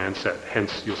second plan set.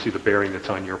 Hence, you'll see the bearing that's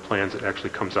on your plans that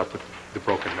actually comes up with the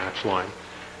broken match line.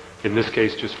 In this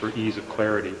case, just for ease of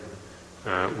clarity,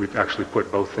 we've actually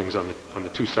put both things on the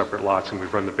two separate lots, and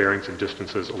we've run the bearings and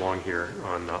distances along here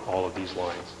on all of these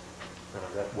lines.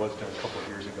 That was done a couple of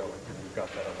years ago, and we've got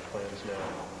that on the plans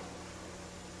now.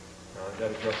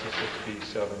 That addresses 6B,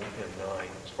 7, and 9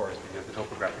 as far as the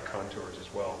topographic contours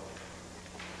as well.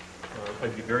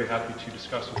 I'd be very happy to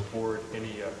discuss with the board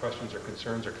any questions or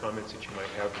concerns or comments that you might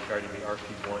have regarding the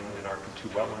RP1 and RP2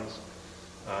 wetlands.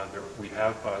 We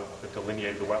have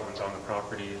delineated the wetlands on the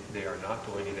property. They are not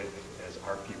delineated as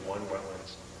RP1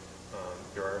 wetlands.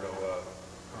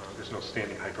 There's no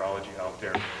standing hydrology out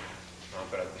there,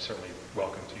 but I'd be certainly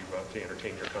welcome to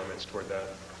entertain your comments toward that.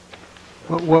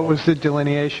 What was the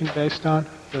delineation based on?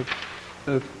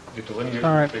 The delineation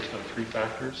is based on 3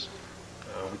 factors.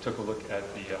 We took a look at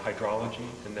the hydrology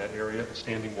in that area, the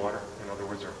standing water, in other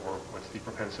words, or what's the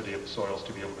propensity of the soils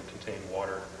to be able to contain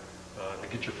water, the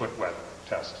get your foot wet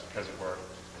test, as it were.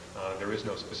 There is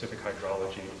no specific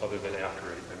hydrology other than after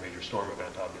a major storm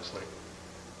event, obviously.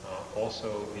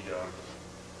 Also,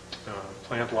 the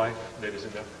plant life that is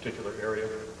in that particular area,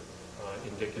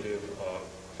 indicative of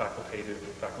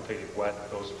facultative wet,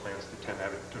 those plants that tend to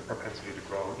have a propensity to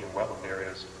grow in wetland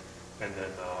areas, and then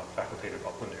facultative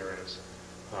upland areas.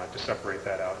 To separate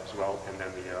that out as well, and then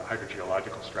the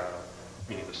hydrogeological strata,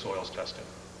 meaning the soils tested.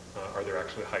 Are there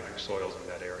actually hydric soils in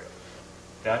that area?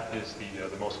 That is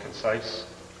the most concise,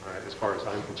 as far as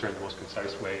I'm concerned, the most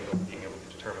concise way of being able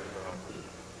to determine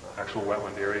actual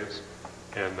wetland areas.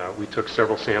 And we took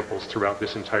several samples throughout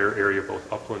this entire area,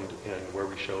 both upland and where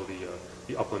we show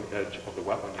the upland edge of the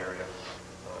wetland area,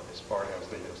 as far as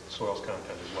the soils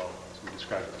content as well. So we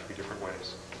described it 3 different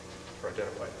ways, or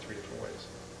identified it 3 different ways.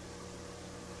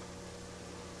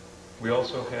 We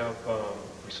also have,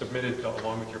 we submitted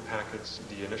along with your packets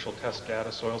the initial test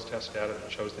data, soils test data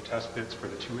that shows the test bits for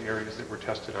the 2 areas that were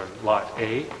tested on Lot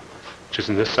A, which is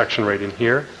in this section right in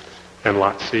here, and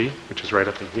Lot C, which is right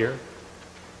up in here.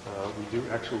 We do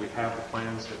actually have the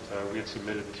plans that we had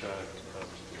submitted to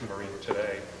Marine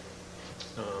today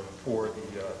for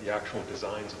the actual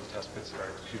designs of the test bits,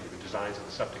 the designs of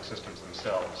the septic systems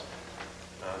themselves.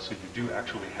 So you do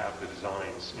actually have the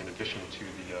designs in addition to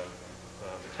the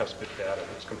test bit data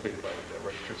that's completed by the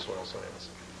registered soil scientists.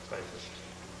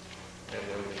 And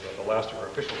then the last of our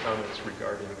official comments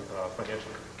regarding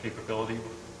financial capability.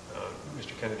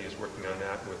 Mr. Kennedy is working on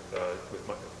that with the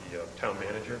town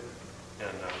manager, and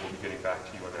we'll be getting back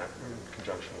to you on that in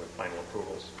conjunction with final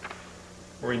approvals.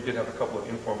 Maureen did have a couple of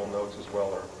informal notes as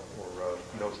well, or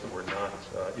notes that were not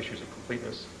issues of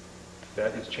completeness.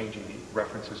 That is changing the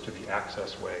references to the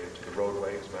access way, to the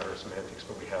roadway as a matter of semantics,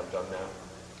 but we have done that.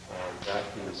 That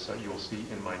is, you will see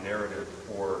in my narrative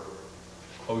for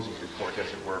closing report, as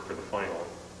it were, for the final,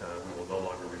 we will no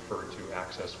longer refer to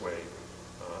access way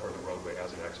or the roadway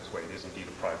as an access way. It is indeed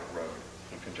a private road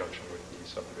in conjunction with the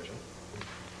subdivision.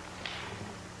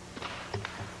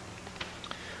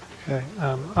 Okay.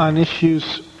 On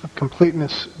issues of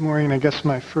completeness, Maureen, I guess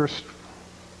my first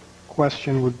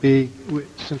question would be,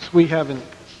 since we haven't,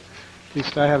 at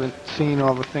least I haven't seen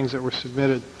all the things that were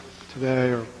submitted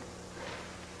today or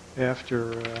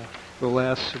after the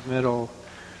last submittal,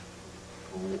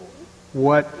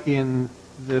 what in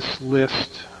this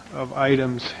list of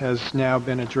items has now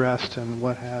been addressed and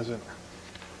what hasn't?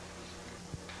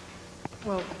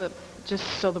 Well, just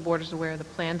so the board is aware, the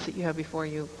plans that you have before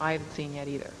you, I haven't seen yet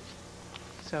either.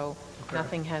 So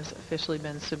nothing has officially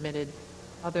been submitted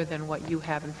other than what you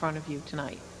have in front of you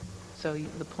tonight. So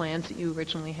the plans that you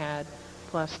originally had,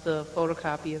 plus the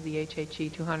photocopy of the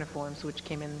HHE 200 forms, which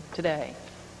came in today,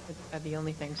 are the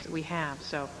only things that we have.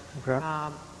 So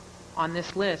on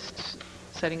this list,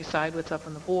 setting aside what's up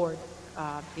on the board,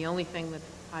 the only thing that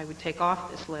I would take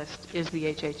off this list is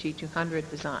the HHE 200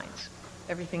 designs.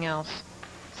 Everything else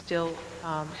still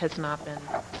has not been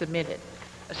submitted.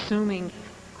 Assuming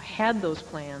I had those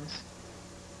plans,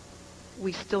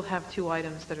 we still have 2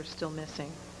 items that are still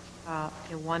missing.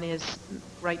 And one is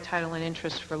right title and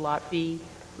interest for Lot B.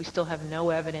 We still have no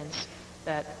evidence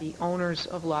that the owners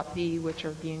of Lot B, which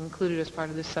are being included as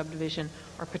part of this subdivision,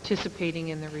 are participating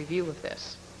in the review of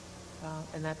this.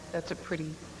 And that's a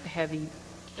pretty heavy,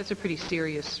 that's a pretty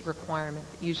serious requirement.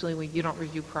 Usually you don't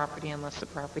review property unless the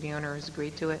property owner has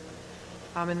agreed to it.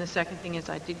 And the second thing is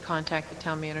I did contact the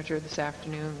town manager this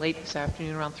afternoon, late this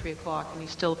afternoon, around 3 o'clock, and he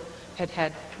still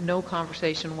had no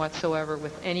conversation whatsoever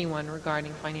with anyone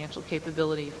regarding financial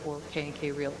capability for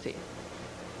K&K Realty.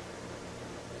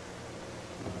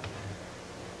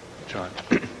 John,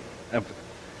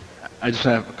 I just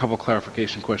have a couple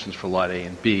clarification questions for Lot A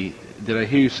and B. did I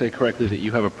hear you say correctly that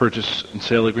you have a purchase and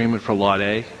sale agreement for Lot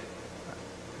A?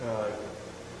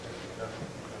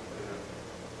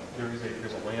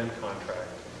 There's a land contract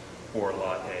for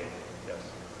Lot A, yes.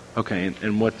 Okay,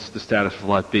 and what's the status of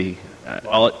Lot B?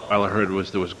 All I heard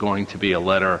was there was going to be a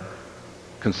letter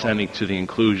consenting to the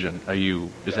inclusion.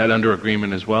 Is that under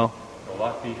agreement as well? No,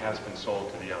 Lot B has been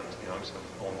sold to the Youngs. The Youngs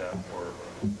have owned that for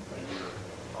a year,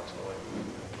 approximately.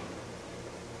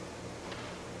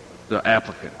 The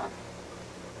applicant?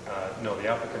 No, the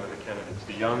applicant are the candidates.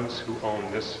 The Youngs who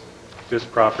own this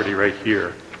property right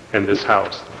here and this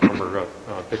house, the former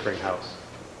Pickering house,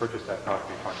 purchased that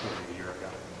property approximately a year ago.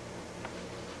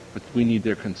 But we need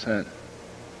their consent.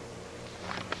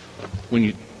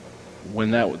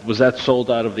 Was that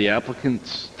sold out of the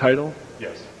applicant's title?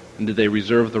 Yes. And did they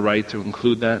reserve the right to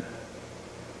include that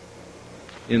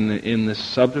in this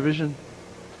subdivision?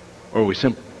 Or are we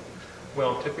simply...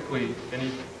 Well, typically,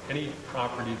 any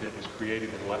property that is created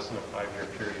in less than a 5-year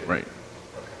period. Right.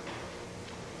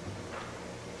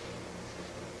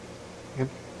 Okay.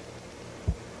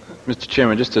 Mr.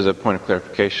 Chairman, just as a point of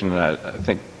clarification, I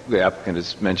think the applicant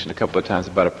has mentioned a couple of times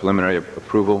about a preliminary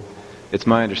approval. It's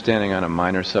my understanding on a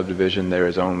minor subdivision there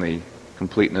is only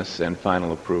completeness and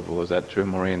final approval. Is that true,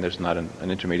 Maureen? There's not an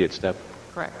intermediate step?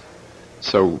 Correct.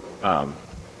 So,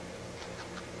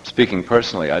 speaking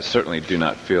personally, I certainly do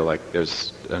not feel like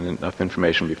there's enough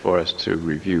information before us to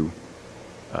review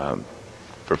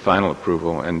for final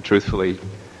approval. And truthfully,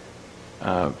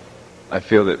 I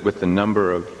feel that with the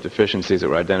number of deficiencies that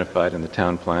were identified in the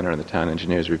town planner and the town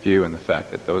engineer's review, and the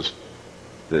fact that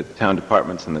the town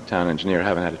departments and the town engineer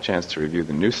haven't had a chance to review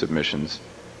the new submissions,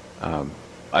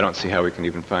 I don't see how we can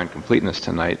even find completeness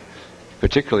tonight,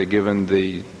 particularly given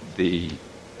the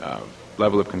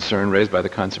level of concern raised by the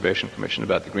Conservation Commission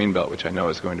about the Greenbelt, which I know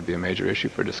is going to be a major issue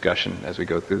for discussion as we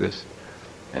go through this.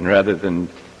 And rather than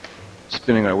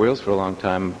spinning our wheels for a long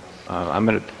time, I'm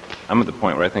at the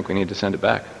point where I think we need to send it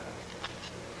back.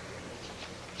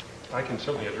 I can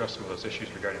certainly address some of those issues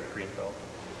regarding the Greenbelt.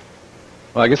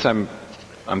 Well, I guess I'm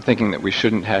thinking that we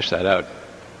shouldn't hash that out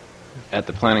at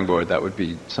the planning board. That would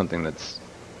be something that's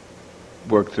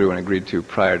worked through and agreed to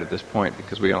prior to this point,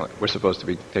 because we're supposed to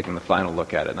be taking the final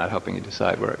look at it, not helping you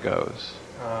decide where it goes.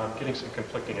 Getting some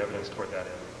conflicting evidence toward that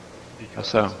end. How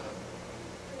so?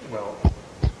 Well,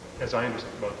 as I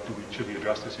understand, should we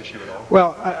address this issue at all?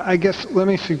 Well, I guess let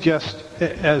me suggest,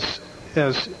 as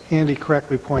Andy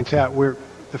correctly points out,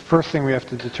 the first thing we have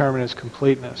to determine is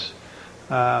completeness.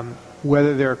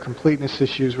 Whether there are completeness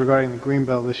issues regarding the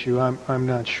Greenbelt issue, I'm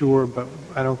not sure, but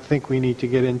I don't think we need to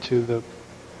get into the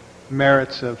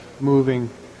merits of moving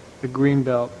the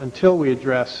Greenbelt until we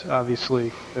address,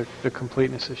 obviously, the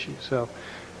completeness issue. So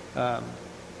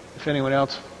if anyone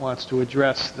else wants to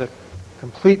address the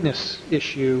completeness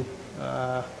issue,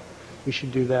 we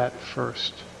should do that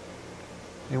first.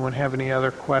 Anyone have any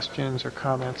other questions or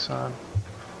comments on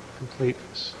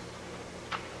completeness?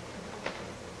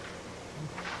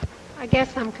 I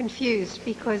guess I'm confused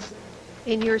because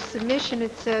in your submission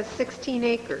it says 16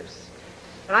 acres,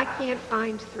 but I can't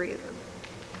find 3 of them.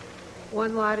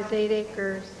 One lot is 8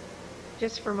 acres.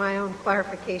 Just for my own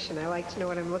clarification, I like to know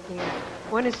what I'm looking at.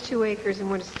 One is 2 acres and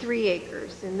one is 3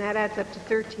 acres, and that adds up to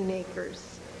 13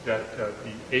 acres. The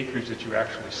acreage that you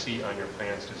actually see on your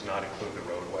plans does not include the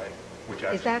roadway.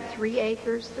 Is that 3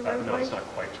 acres, the roadway? No, it's not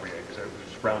quite 3 acres. It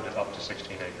was rounded up to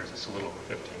 16 acres. It's a little over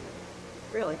 15.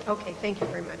 Really? Okay, thank you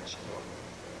very much.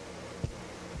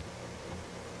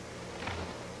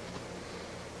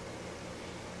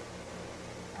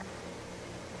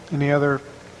 Any other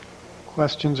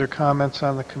questions or comments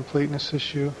on the completeness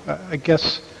issue? I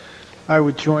guess I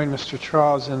would join Mr.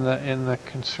 Charles in the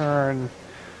concern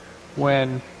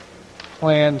when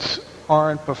plans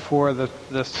aren't before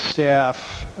the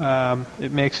staff.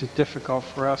 It makes it difficult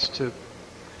for us to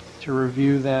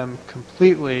review them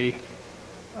completely.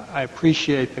 I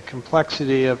appreciate the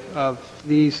complexity of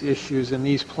these issues and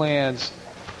these plans,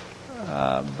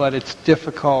 but it's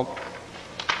difficult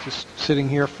just sitting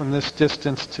here from this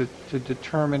distance to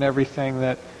determine everything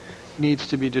that needs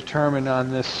to be determined on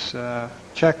this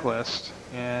checklist.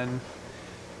 And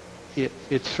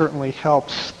it certainly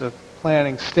helps the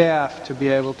planning staff to be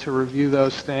able to review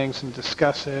those things and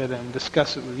discuss it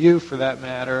with you for that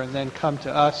matter, and then come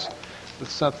to us with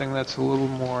something that's a little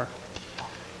more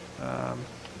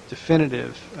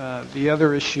definitive. The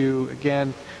other issue,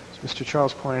 again, as Mr.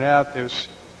 Charles pointed out, there's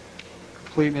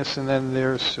completeness and then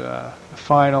there's a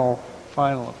final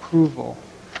approval,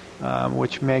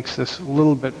 which makes this a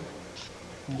little bit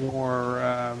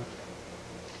more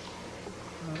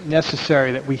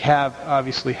necessary that we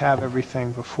obviously have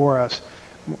everything before us.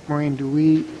 Maureen, do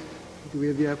we do we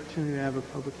have the opportunity to have a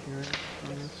public hearing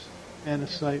on this and a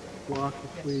site walk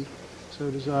if we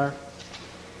so desire?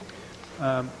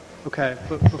 Okay,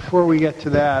 but before we get to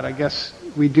that, I guess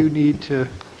we do need to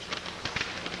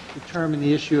determine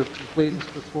the issue of completeness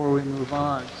before we move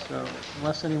on. So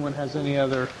unless anyone has any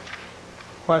other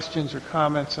questions or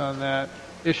comments on that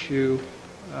issue,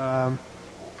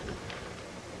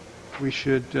 we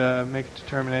should make a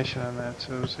determination on that.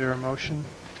 So is there a motion?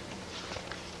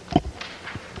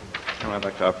 I'd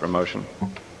like to offer a motion.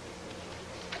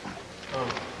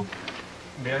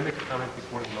 May I make a comment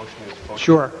before the motion is voted?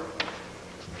 Sure.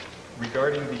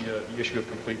 Regarding the issue of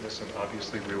completeness, and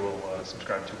obviously we will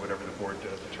subscribe to whatever the board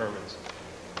determines,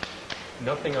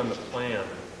 nothing on the plan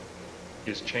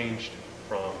is changed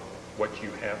from what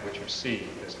you have, what you see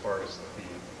as far as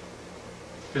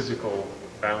the physical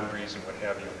boundaries and what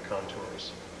have you, the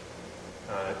contours.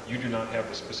 You do not have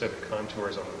the specific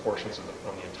contours on the portions of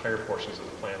on the entire portions of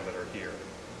the plan that are here.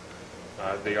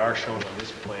 They are shown on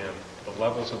this plan. The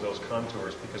levels of those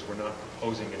contours, because we're not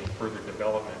proposing any further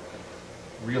development,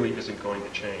 really isn't going to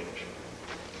change.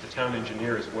 The town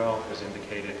engineer as well has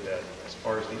indicated that as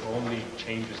far as the only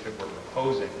changes that we're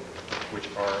proposing, which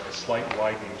are a slight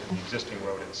widening to the existing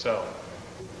road itself,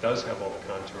 does have all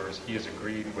the contours. He has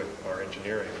agreed with our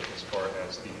engineering as far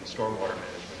as the stormwater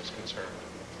management is concerned.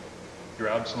 You're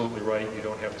absolutely right, you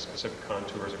don't have the specific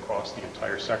contours across the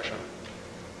entire section.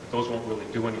 But those won't really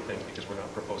do anything because we're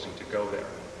not proposing to go there.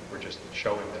 We're just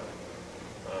showing them.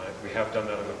 We have done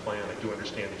that on the plan. I do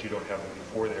understand that you don't have them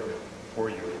before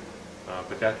you,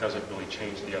 but that doesn't really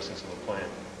change the essence of the plan.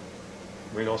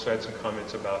 We also had some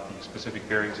comments about the specific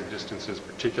bearings and distances,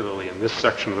 particularly in this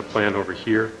section of the plan over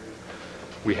here.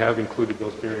 We have included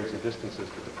those bearings and distances,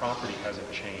 but the property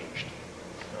hasn't changed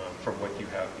from what you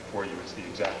have before you. It's the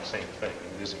exact same thing,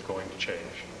 and it isn't going to change.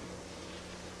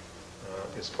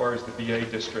 As far as the BA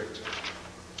district,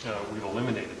 we've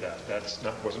eliminated that.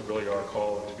 Wasn't really our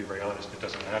call, and to be very honest, it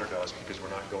doesn't matter to us because we're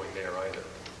not going there either.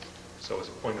 So as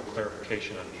a point of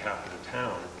clarification on behalf of the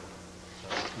town,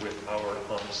 with our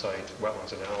on-site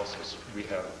wetlands analysis, we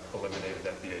have eliminated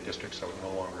that BA district, so it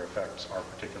no longer affects our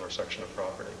particular section of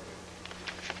property.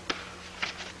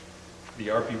 The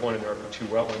RP1 and RP2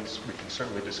 wetlands, we can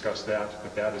certainly discuss that,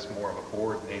 but that is more of a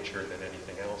board nature than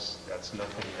anything else. That's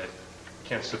nothing that we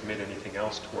can't submit anything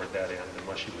else toward that end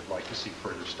unless you would like to see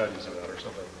further studies of that or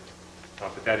something.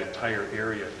 But that entire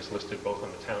area is listed both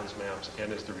on the town's maps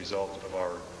and as the result of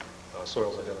our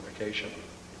soils identification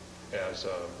as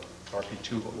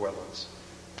RP2 wetlands.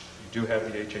 You do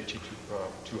have the HHE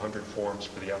 200 forms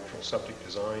for the actual septic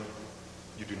design.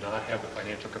 You do not have the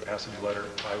financial capacity letter.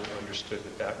 I understood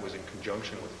that that was in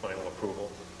conjunction with final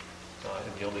approval.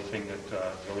 And the only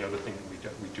other thing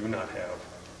that we do not have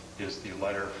is the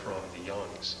letter from the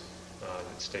Youngs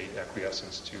that state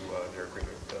acquiescence to their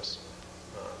agreement with this.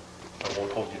 I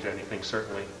won't hold you to anything,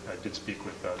 certainly. I did speak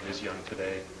with Ms. Young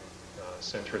today,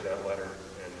 sent her that letter,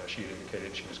 and she had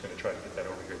indicated she was going to try to get that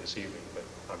over here this evening, but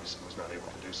obviously was not able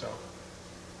to do so.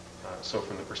 So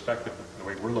from the perspective, the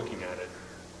way we're looking at it,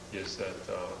 is that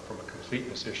from a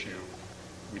completeness issue,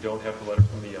 we don't have the letter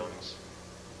from the Youngs,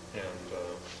 and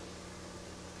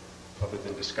other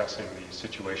than discussing the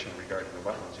situation regarding the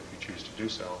wetlands, if you choose to do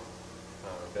so,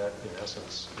 that in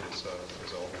essence is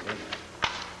all we need.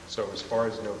 So as far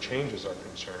as no changes are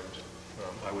concerned,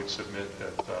 I would submit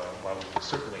that while we will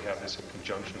certainly have this in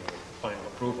conjunction with the final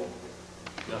approval,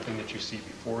 nothing that you see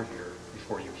before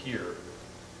you hear,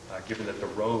 given that the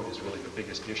road is really the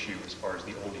biggest issue as far as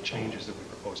the only changes that we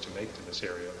propose to make to this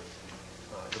area.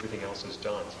 Everything else is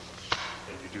done,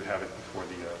 and you do have it before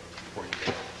you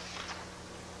go.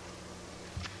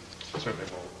 Certainly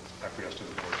will acquiesce to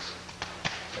the board's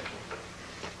thinking.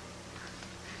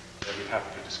 I'd be happy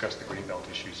to discuss the greenbelt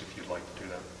issues if you'd like to do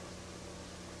that.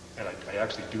 And I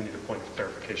actually do need a point of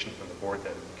clarification from the board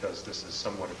then, because this is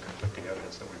somewhat of conflicting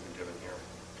evidence that we've been given here.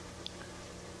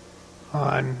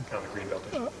 On the greenbelt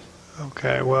issue.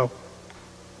 Okay, well,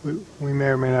 we may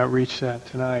or may not reach that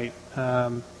tonight.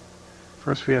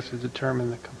 First, we have to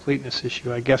determine the completeness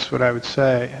issue. I guess what I would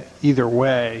say, either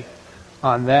way,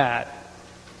 on that,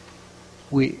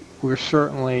 we're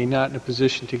certainly not in a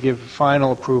position to give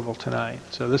final approval tonight.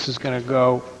 So this is going to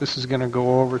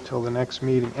go over till the next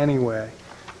meeting anyway,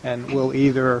 and we'll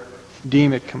either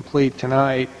deem it complete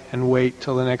tonight and wait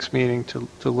till the next meeting to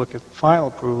look at the final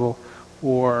approval,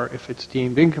 or if it's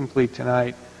deemed incomplete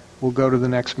tonight, we'll go to the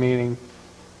next meeting,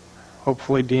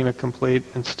 hopefully deem it complete,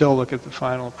 and still look at the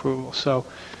final approval. So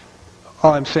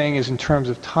all I'm saying is in terms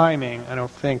of timing, I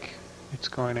don't think it's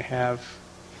going to have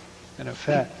an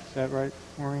effect. Is that right,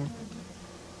 Maureen?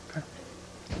 Okay.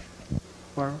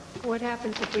 Barbara? What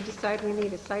happens if we decide we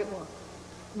need a site walk?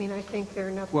 I mean, I think there are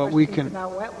enough Well, we questions can-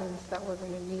 about wetlands that we're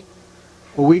going to need.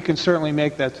 Well, we can certainly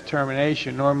make that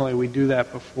determination. Normally, we do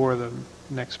that before the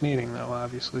next meeting, though,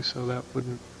 obviously, so that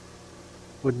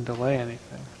wouldn't delay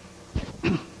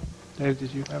anything. Dave,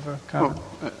 did you have a comment?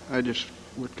 Well, I just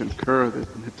would concur that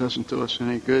it doesn't do us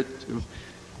any good to,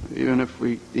 even if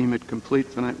we deem it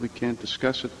complete tonight, we can't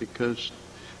discuss it because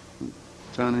the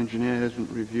town engineer hasn't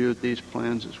reviewed these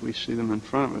plans as we see them in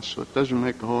front of us. So it doesn't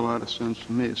make a whole lot of sense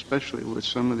for me, especially with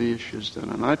some of the issues that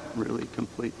are not really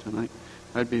complete tonight.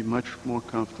 I'd be much more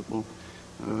comfortable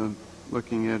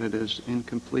looking at it as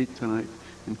incomplete tonight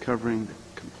and covering the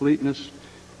completeness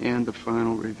and the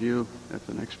final review at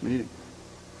the next meeting.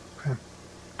 Okay.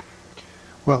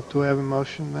 Well, do I have a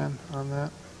motion then on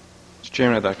that? Mr.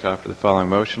 Chairman, I'd like to offer the following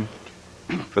motion.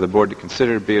 For the board to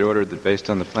consider, be it ordered that based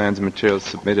on the plans and materials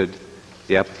submitted,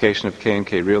 the application of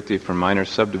K&K Realty for minor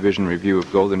subdivision review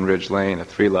of Golden Ridge Lane, a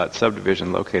 3-lot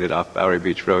subdivision located off Bowery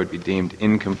Beach Road, be deemed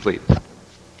incomplete.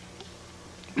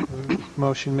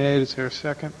 Motion made. Is there a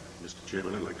second? Mr.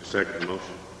 Chairman, I'd like to second the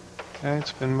motion. Okay,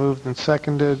 it's been moved and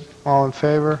seconded. All in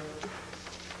favor?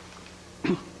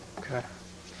 Okay.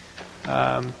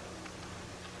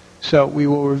 So we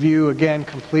will review again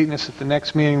completeness at the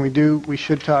next meeting. We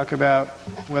should talk about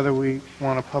whether we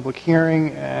want a public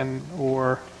hearing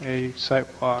or a site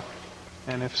walk,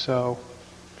 and if so,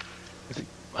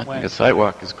 I think a site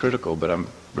walk is critical, but I'm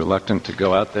reluctant to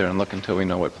go out there and look until we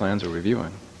know what plans we're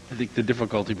reviewing. I think the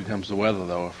difficulty becomes the weather,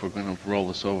 though. If we're going to roll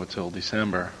this over till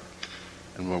December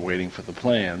and we're waiting for the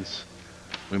plans,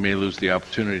 we may lose the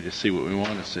opportunity to see what we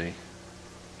want to see.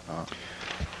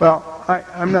 Well,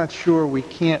 I'm not sure we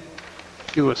can't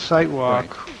do a site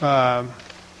walk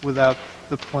without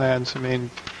the plans. I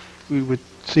mean, we would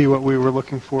see what we were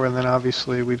looking for, and then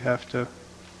obviously we'd have to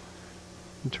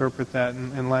interpret that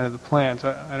in light of the plans.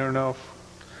 I don't know if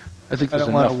I think I there's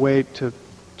don't want to enough. wait to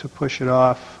push it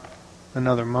off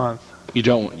another month. You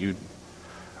don't. You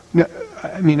No,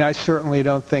 I mean, I certainly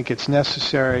don't think it's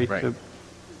necessary Right. to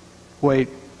wait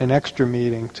an extra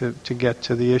meeting to get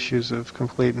to the issues of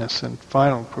completeness and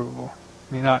final approval.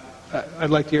 I mean, I'd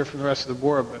like to hear from the rest of the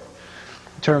board, but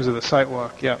in terms of the site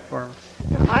walk, yeah, Barbara.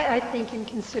 I think in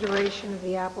consideration of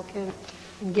the applicant,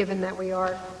 and given that we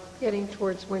are getting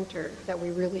towards winter, that we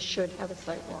really should have a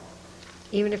site walk,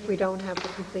 even if we don't have the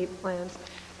complete plans.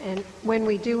 And when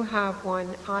we do have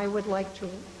one, I would like to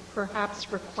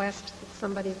perhaps request that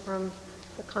somebody from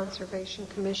the Conservation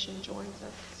Commission joins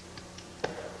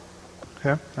us.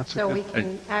 Yeah, that's So a we good.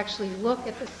 can actually look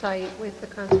at the site with the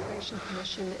Conservation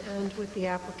Commission and with the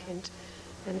applicant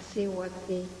and see what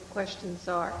the questions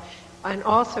are. And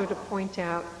also to point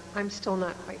out, I'm still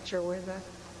not quite sure where the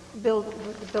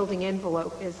building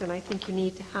envelope is, and I think you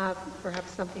need to have perhaps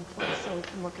something for us so we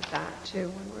can look at that too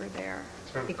when we're there,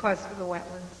 Sure. because of the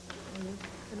wetlands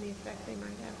and the effect they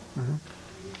might have.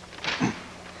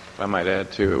 If I might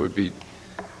add, too, it would be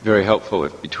very helpful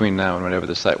if between now and whenever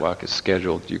the site walk is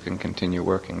scheduled, you can continue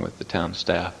working with the town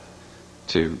staff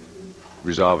to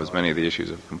resolve as many of the issues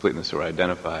of completeness that were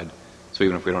identified. So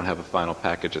even if we don't have a final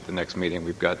package at the next meeting,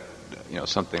 we've got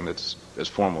something that's as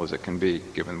formal as it can be,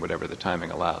 given whatever the timing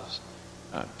allows,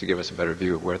 to give us a better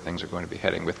view of where things are going to be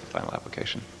heading with the final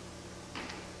application.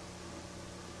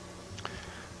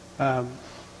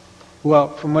 Well,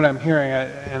 from what I'm hearing,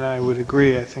 and I would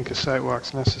agree, I think a site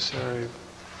walk's necessary.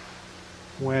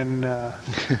 When now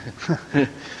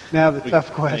the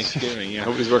tough question: Thanksgiving, yeah.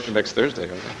 Nobody's working next Thursday,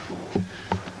 are they?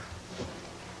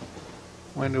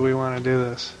 when do we want to do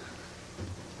this?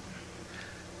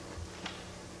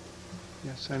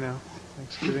 Yes, I know.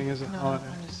 Thanksgiving is a holiday.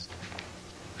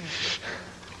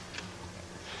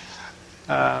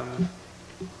 I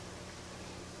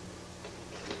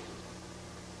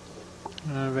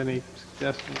don't have any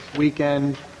suggestions.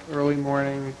 Weekend, early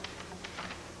morning.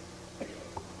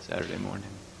 Saturday morning.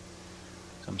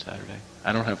 Some Saturday.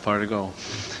 I don't have far to go.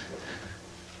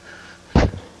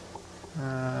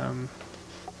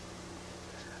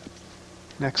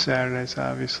 Next Saturday's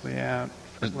obviously out.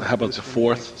 How about the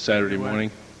 4th, Saturday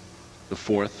morning? The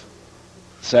 4th?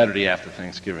 Saturday after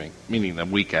Thanksgiving, meaning the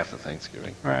week after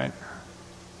Thanksgiving. Right.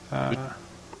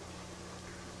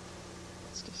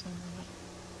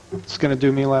 It's going to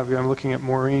do me a lot of good. I'm looking at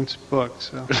Maureen's book,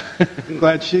 so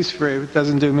glad she's free. It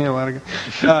doesn't do me a lot of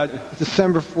good.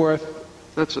 December 4th.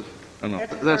 That's I'm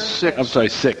 6. sorry,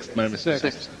 6th. My mistake.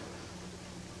 6th.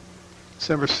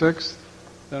 December 6th. Is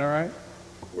that all right?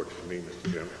 Works for me,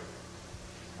 Mr. Chairman.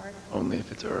 Only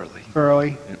if it's early.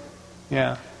 Early? Yep.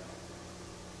 Yeah.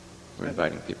 We're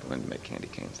inviting people in to make candy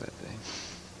canes that day.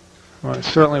 Well, I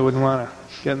certainly wouldn't want to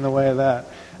get in the way of that.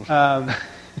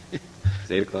 Is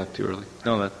 8 o'clock too early?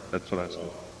 No, that's what I was saying.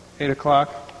 8 o'clock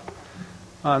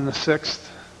on the 6th.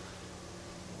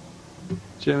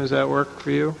 Jim, does that work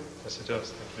for you? Yes, it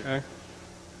does. Thank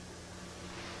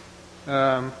you.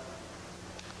 Okay.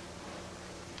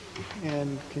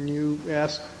 And can you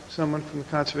ask someone from the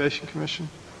Conservation Commission?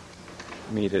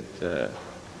 Meet at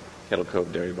Kettle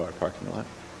Cove Dairy Bar parking lot.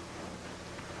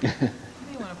 You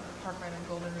want to park right on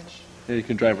Golden Ridge. Yeah, you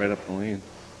can drive right up the lane.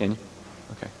 Can you?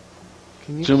 Okay.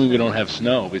 Can you Assuming we don't have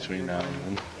snow between now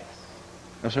and then.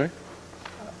 I'm sorry?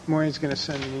 Maureen's going to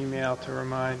send an email to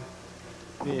remind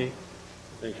me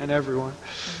and everyone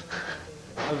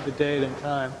of the date and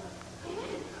time.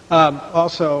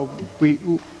 Also,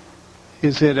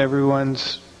 is it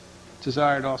everyone's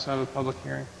desire to also have a public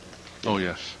hearing? Oh,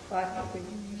 yes.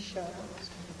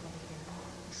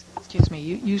 Excuse me,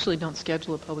 you usually don't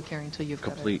schedule a public hearing until you've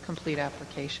got a Complete. complete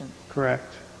application.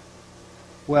 Correct.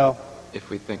 Well, If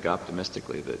we think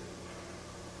optimistically that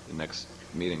the next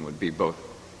meeting would be both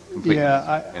complete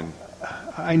yeah, and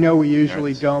I know we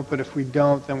usually merits. don't, but if we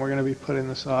don't, then we're going to be putting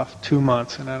this off 2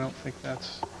 months, and I don't think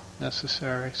that's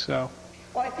necessary. So,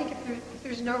 Well, I think if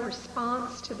there's no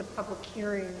response to the public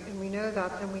hearing, and we know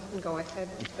that, then we can go ahead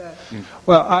with the...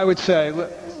 well, I would say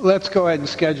let's go ahead and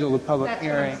schedule the public That's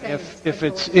what I'm hearing. saying, If schedule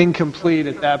it's it. incomplete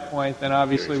at that point, then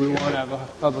obviously we won't have a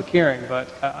public hearing. But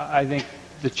I think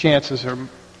the chances are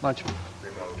much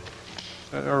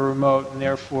remote, and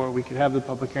therefore we could have the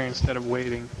public hearing instead of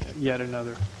waiting yet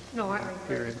another No, I agree.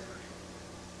 period.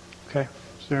 Okay.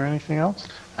 Is there anything else?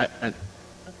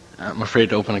 I'm afraid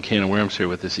to open a can of worms here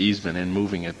with this easement and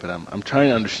moving it, but I'm trying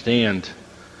to understand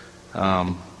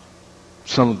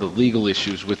some of the legal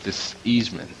issues with this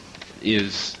easement.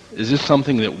 Is this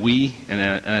something that we, and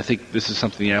I think this is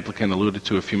something the applicant alluded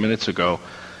to a few minutes ago,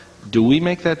 do we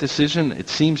make that decision? It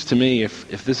seems to me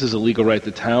if this is a legal right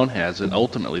the town has, that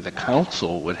ultimately the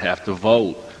council would have to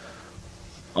vote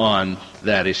on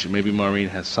that issue. Maybe Maureen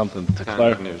has something to Town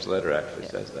clarify. engineer's letter actually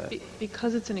says that.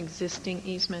 Because it's an existing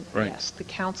easement, Right. yes, the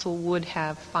council would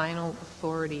have final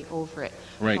authority over it.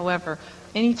 Right. However,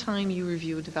 anytime you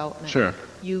review a development, Sure.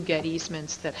 you get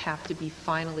easements that have to be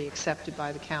finally accepted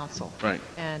by the council. Right.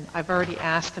 And I've already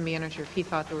asked the manager if he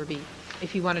thought there would be,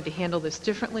 if he wanted to handle this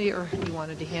differently or if he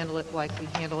wanted to handle it like we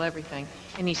handle everything.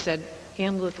 And he said,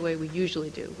 handle it the way we usually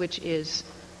do, which is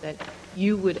that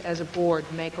you would, as a board,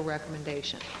 make a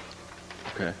recommendation.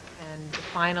 Okay. And the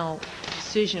final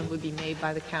decision would be made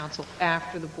by the council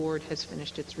after the board has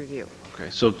finished its review. Okay,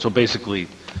 so basically,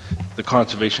 the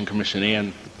Conservation Commission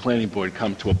and the Planning Board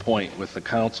come to a point with the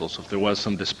council, so if there was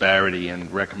some disparity in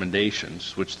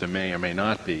recommendations, which there may or may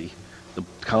not be, the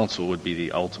council would be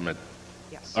the ultimate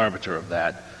Yes. arbiter of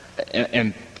that.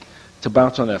 And to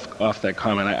bounce off that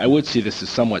comment, I would see this as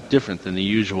somewhat different than the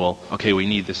usual, okay, we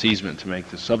need this easement to make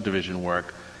the subdivision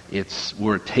work.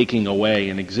 We're taking away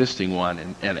an existing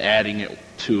one and adding it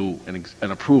to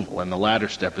an approval, and the latter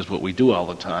step is what we do all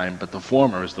the time, but the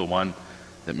former is the one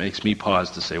that makes me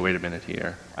pause to say, wait a minute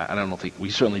here. I don't think,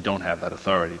 we certainly don't have that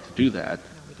authority to do that.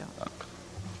 No,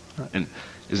 we don't. And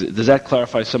does that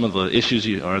clarify some of the issues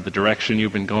or the direction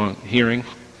you've been hearing?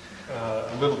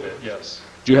 A little bit, yes.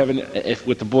 Do you have if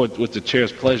with the board, with the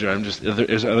chair's pleasure, are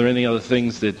there any other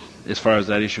things that, as far as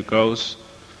that issue goes,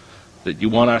 that you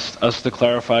want us to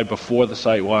clarify before the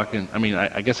site walk? And I mean,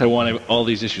 I guess I want all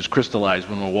these issues crystallized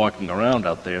when we're walking around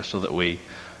out there so that we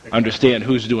understand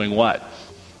who's doing what,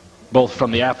 both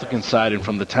from the applicant side and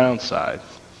from the town side.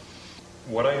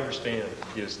 What I understand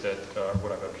is that,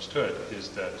 what I've understood is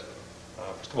that,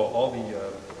 first of all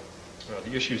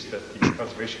the issues that the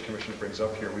Conservation Commission brings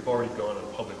up here, we've already gone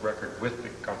on public record with the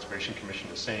Conservation Commission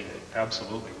as saying that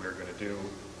absolutely we're going to do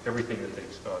everything that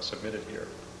they've submitted here.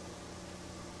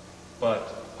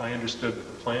 But I understood that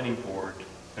the Planning Board,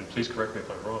 and please correct me if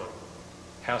I'm wrong,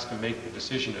 has to make the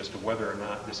decision as to whether or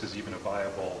not this is even a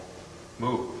viable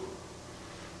move.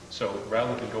 So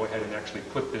rather than go ahead and actually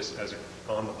put this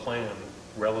on the plan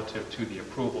relative to the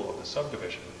approval of the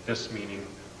subdivision, this meaning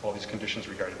all these conditions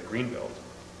regarding the greenbelt,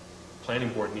 Planning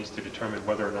Board needs to determine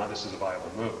whether or not this is a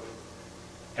viable move.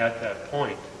 At that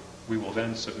point, we will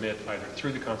then submit either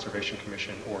through the Conservation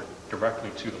Commission or directly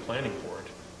to the Planning Board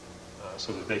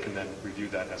so that they can then review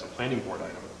that as a Planning Board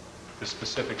item. The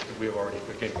specifics that we have already,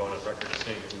 again, gone on record as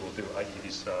saying that we will do, i.e.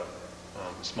 these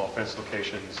small fence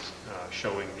locations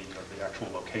showing the actual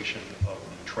location of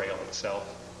the trail itself.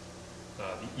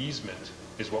 The easement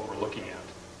is what we're looking at.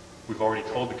 We've already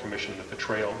told the Commission that the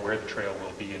trail, where the trail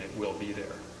will be, and it will be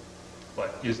there.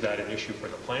 But is that an issue for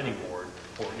the Planning Board,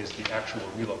 or is the actual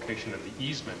relocation of the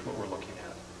easement what we're looking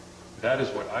at? That is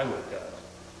what I looked at,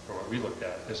 or what we looked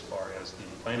at as far as the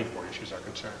Planning Board issues are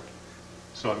concerned.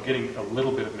 So I'm getting a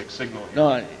little bit of mixed signal here.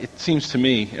 No, it seems to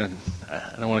me, and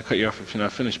I don't want to cut you off if you're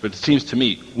not finished, but it seems to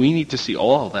me we need to see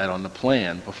all of that on the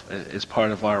plan as part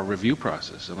of our review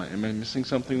process. Am I missing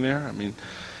something there? I mean,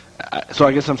 so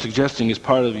I guess I'm suggesting as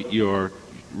part of your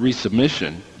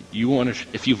resubmission, you want to,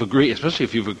 if you've agreed, especially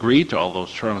if you've agreed to all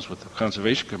those terms with the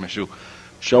Conservation Commission,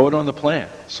 show it on the plan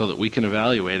so that we can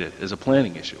evaluate it as a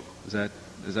planning issue. Is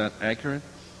that accurate?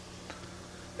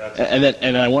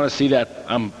 And I want to see that.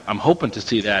 I'm hoping to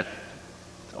see that,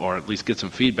 or at least get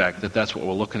some feedback that that's what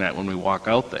we're looking at when we walk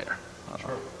out there.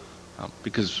 Sure.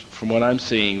 Because from what I'm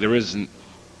seeing, it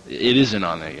isn't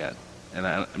on there yet,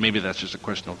 and maybe that's just a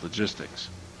question of logistics.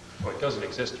 Well, it doesn't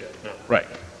exist yet. No. Right.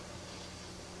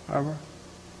 Barbara?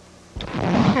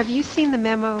 Have you seen the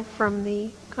memo from the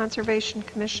Conservation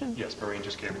Commission? Yes, Maureen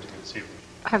just gave it to me this evening.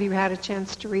 Have you had a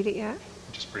chance to read it yet?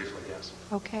 Just briefly, yes.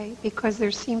 Okay, because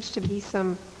there seems to be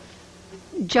some,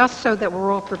 just so that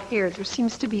we're all prepared, there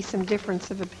seems to be some difference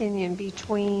of opinion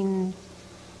between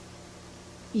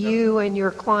you and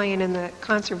your client and the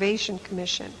Conservation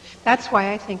Commission. That's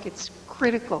why I think it's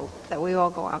critical that we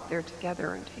all go out there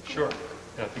together and take a Sure. look.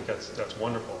 I think that's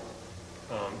wonderful.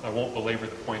 I won't belabor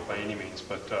the point by any means,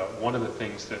 but one of the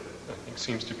things that I think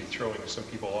seems to be throwing some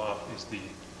people off is the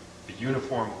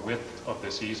uniform width of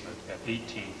this easement at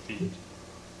 18 feet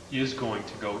is going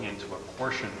to go into a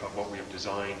portion of what we have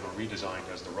designed or redesigned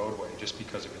as the roadway just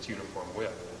because of its uniform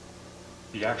width.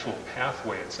 The actual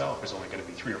pathway itself is only going to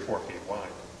be 3 or 4 feet wide.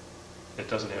 It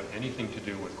doesn't have anything to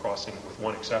do with crossing, with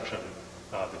one exception,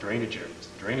 the drainage areas.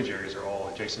 The drainage areas are all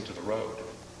adjacent to the road.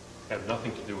 Have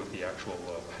nothing to do with the actual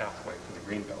pathway for the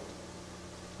greenbelt.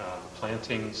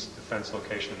 Plantings, the fence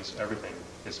locations, everything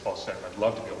is all set. I'd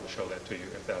love to be able to show that to you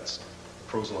if that's the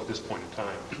proposal at this point in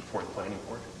time for the planning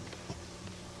board.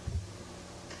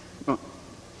 Well,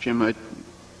 Jim,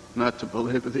 not to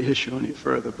belabor the issue any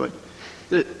further, but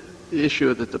the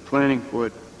issue that the planning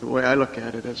board, the way I look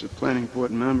at it as a planning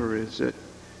board member is that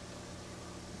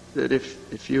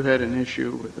if you had an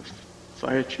issue with the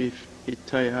fire chief, he'd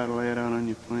tell you how to lay it out on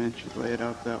your plan, you'd lay it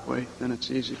out that way, then it's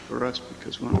easy for us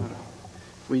because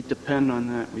we depend on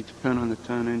that. We depend on the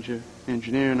town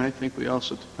engineer, and I think we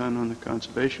also depend on the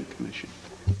Conservation Commission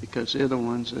because they're the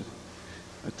ones that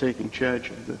are taking charge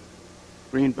of the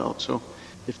greenbelt. So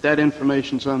if that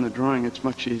information's on the drawing, it's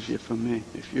much easier for me.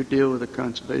 If you deal with the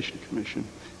Conservation Commission,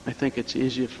 I think it's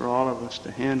easier for all of us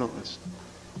to handle this.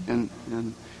 And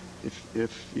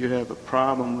if you have a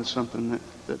problem with something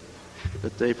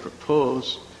that they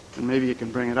propose, then maybe you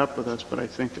can bring it up with us, but I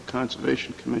think the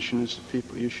Conservation Commission is the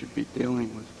people you should be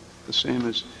dealing with, the same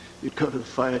as you'd go to the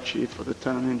fire chief or the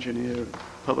town engineer or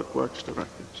public works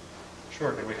directors.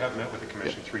 Sure, and we have met with the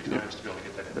commission 3 times to be able to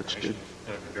get that information. That's good.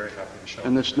 And I'd be very happy to show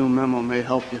And this new memo may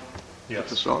help you Yes. put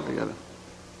this all together.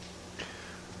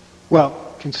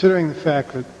 Well, considering the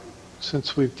fact that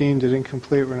since we've deemed it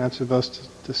incomplete, we're not supposed to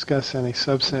discuss any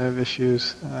substantive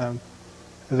issues, are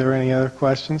there any other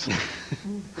questions?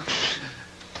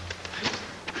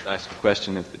 Nice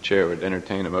question if the chair would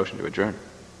entertain a motion to adjourn.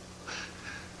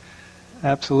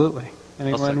 Absolutely.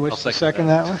 Anyone wish to second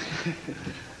that one?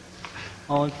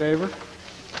 All in favor?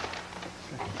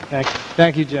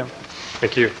 Thank you, Jim.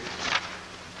 Thank you.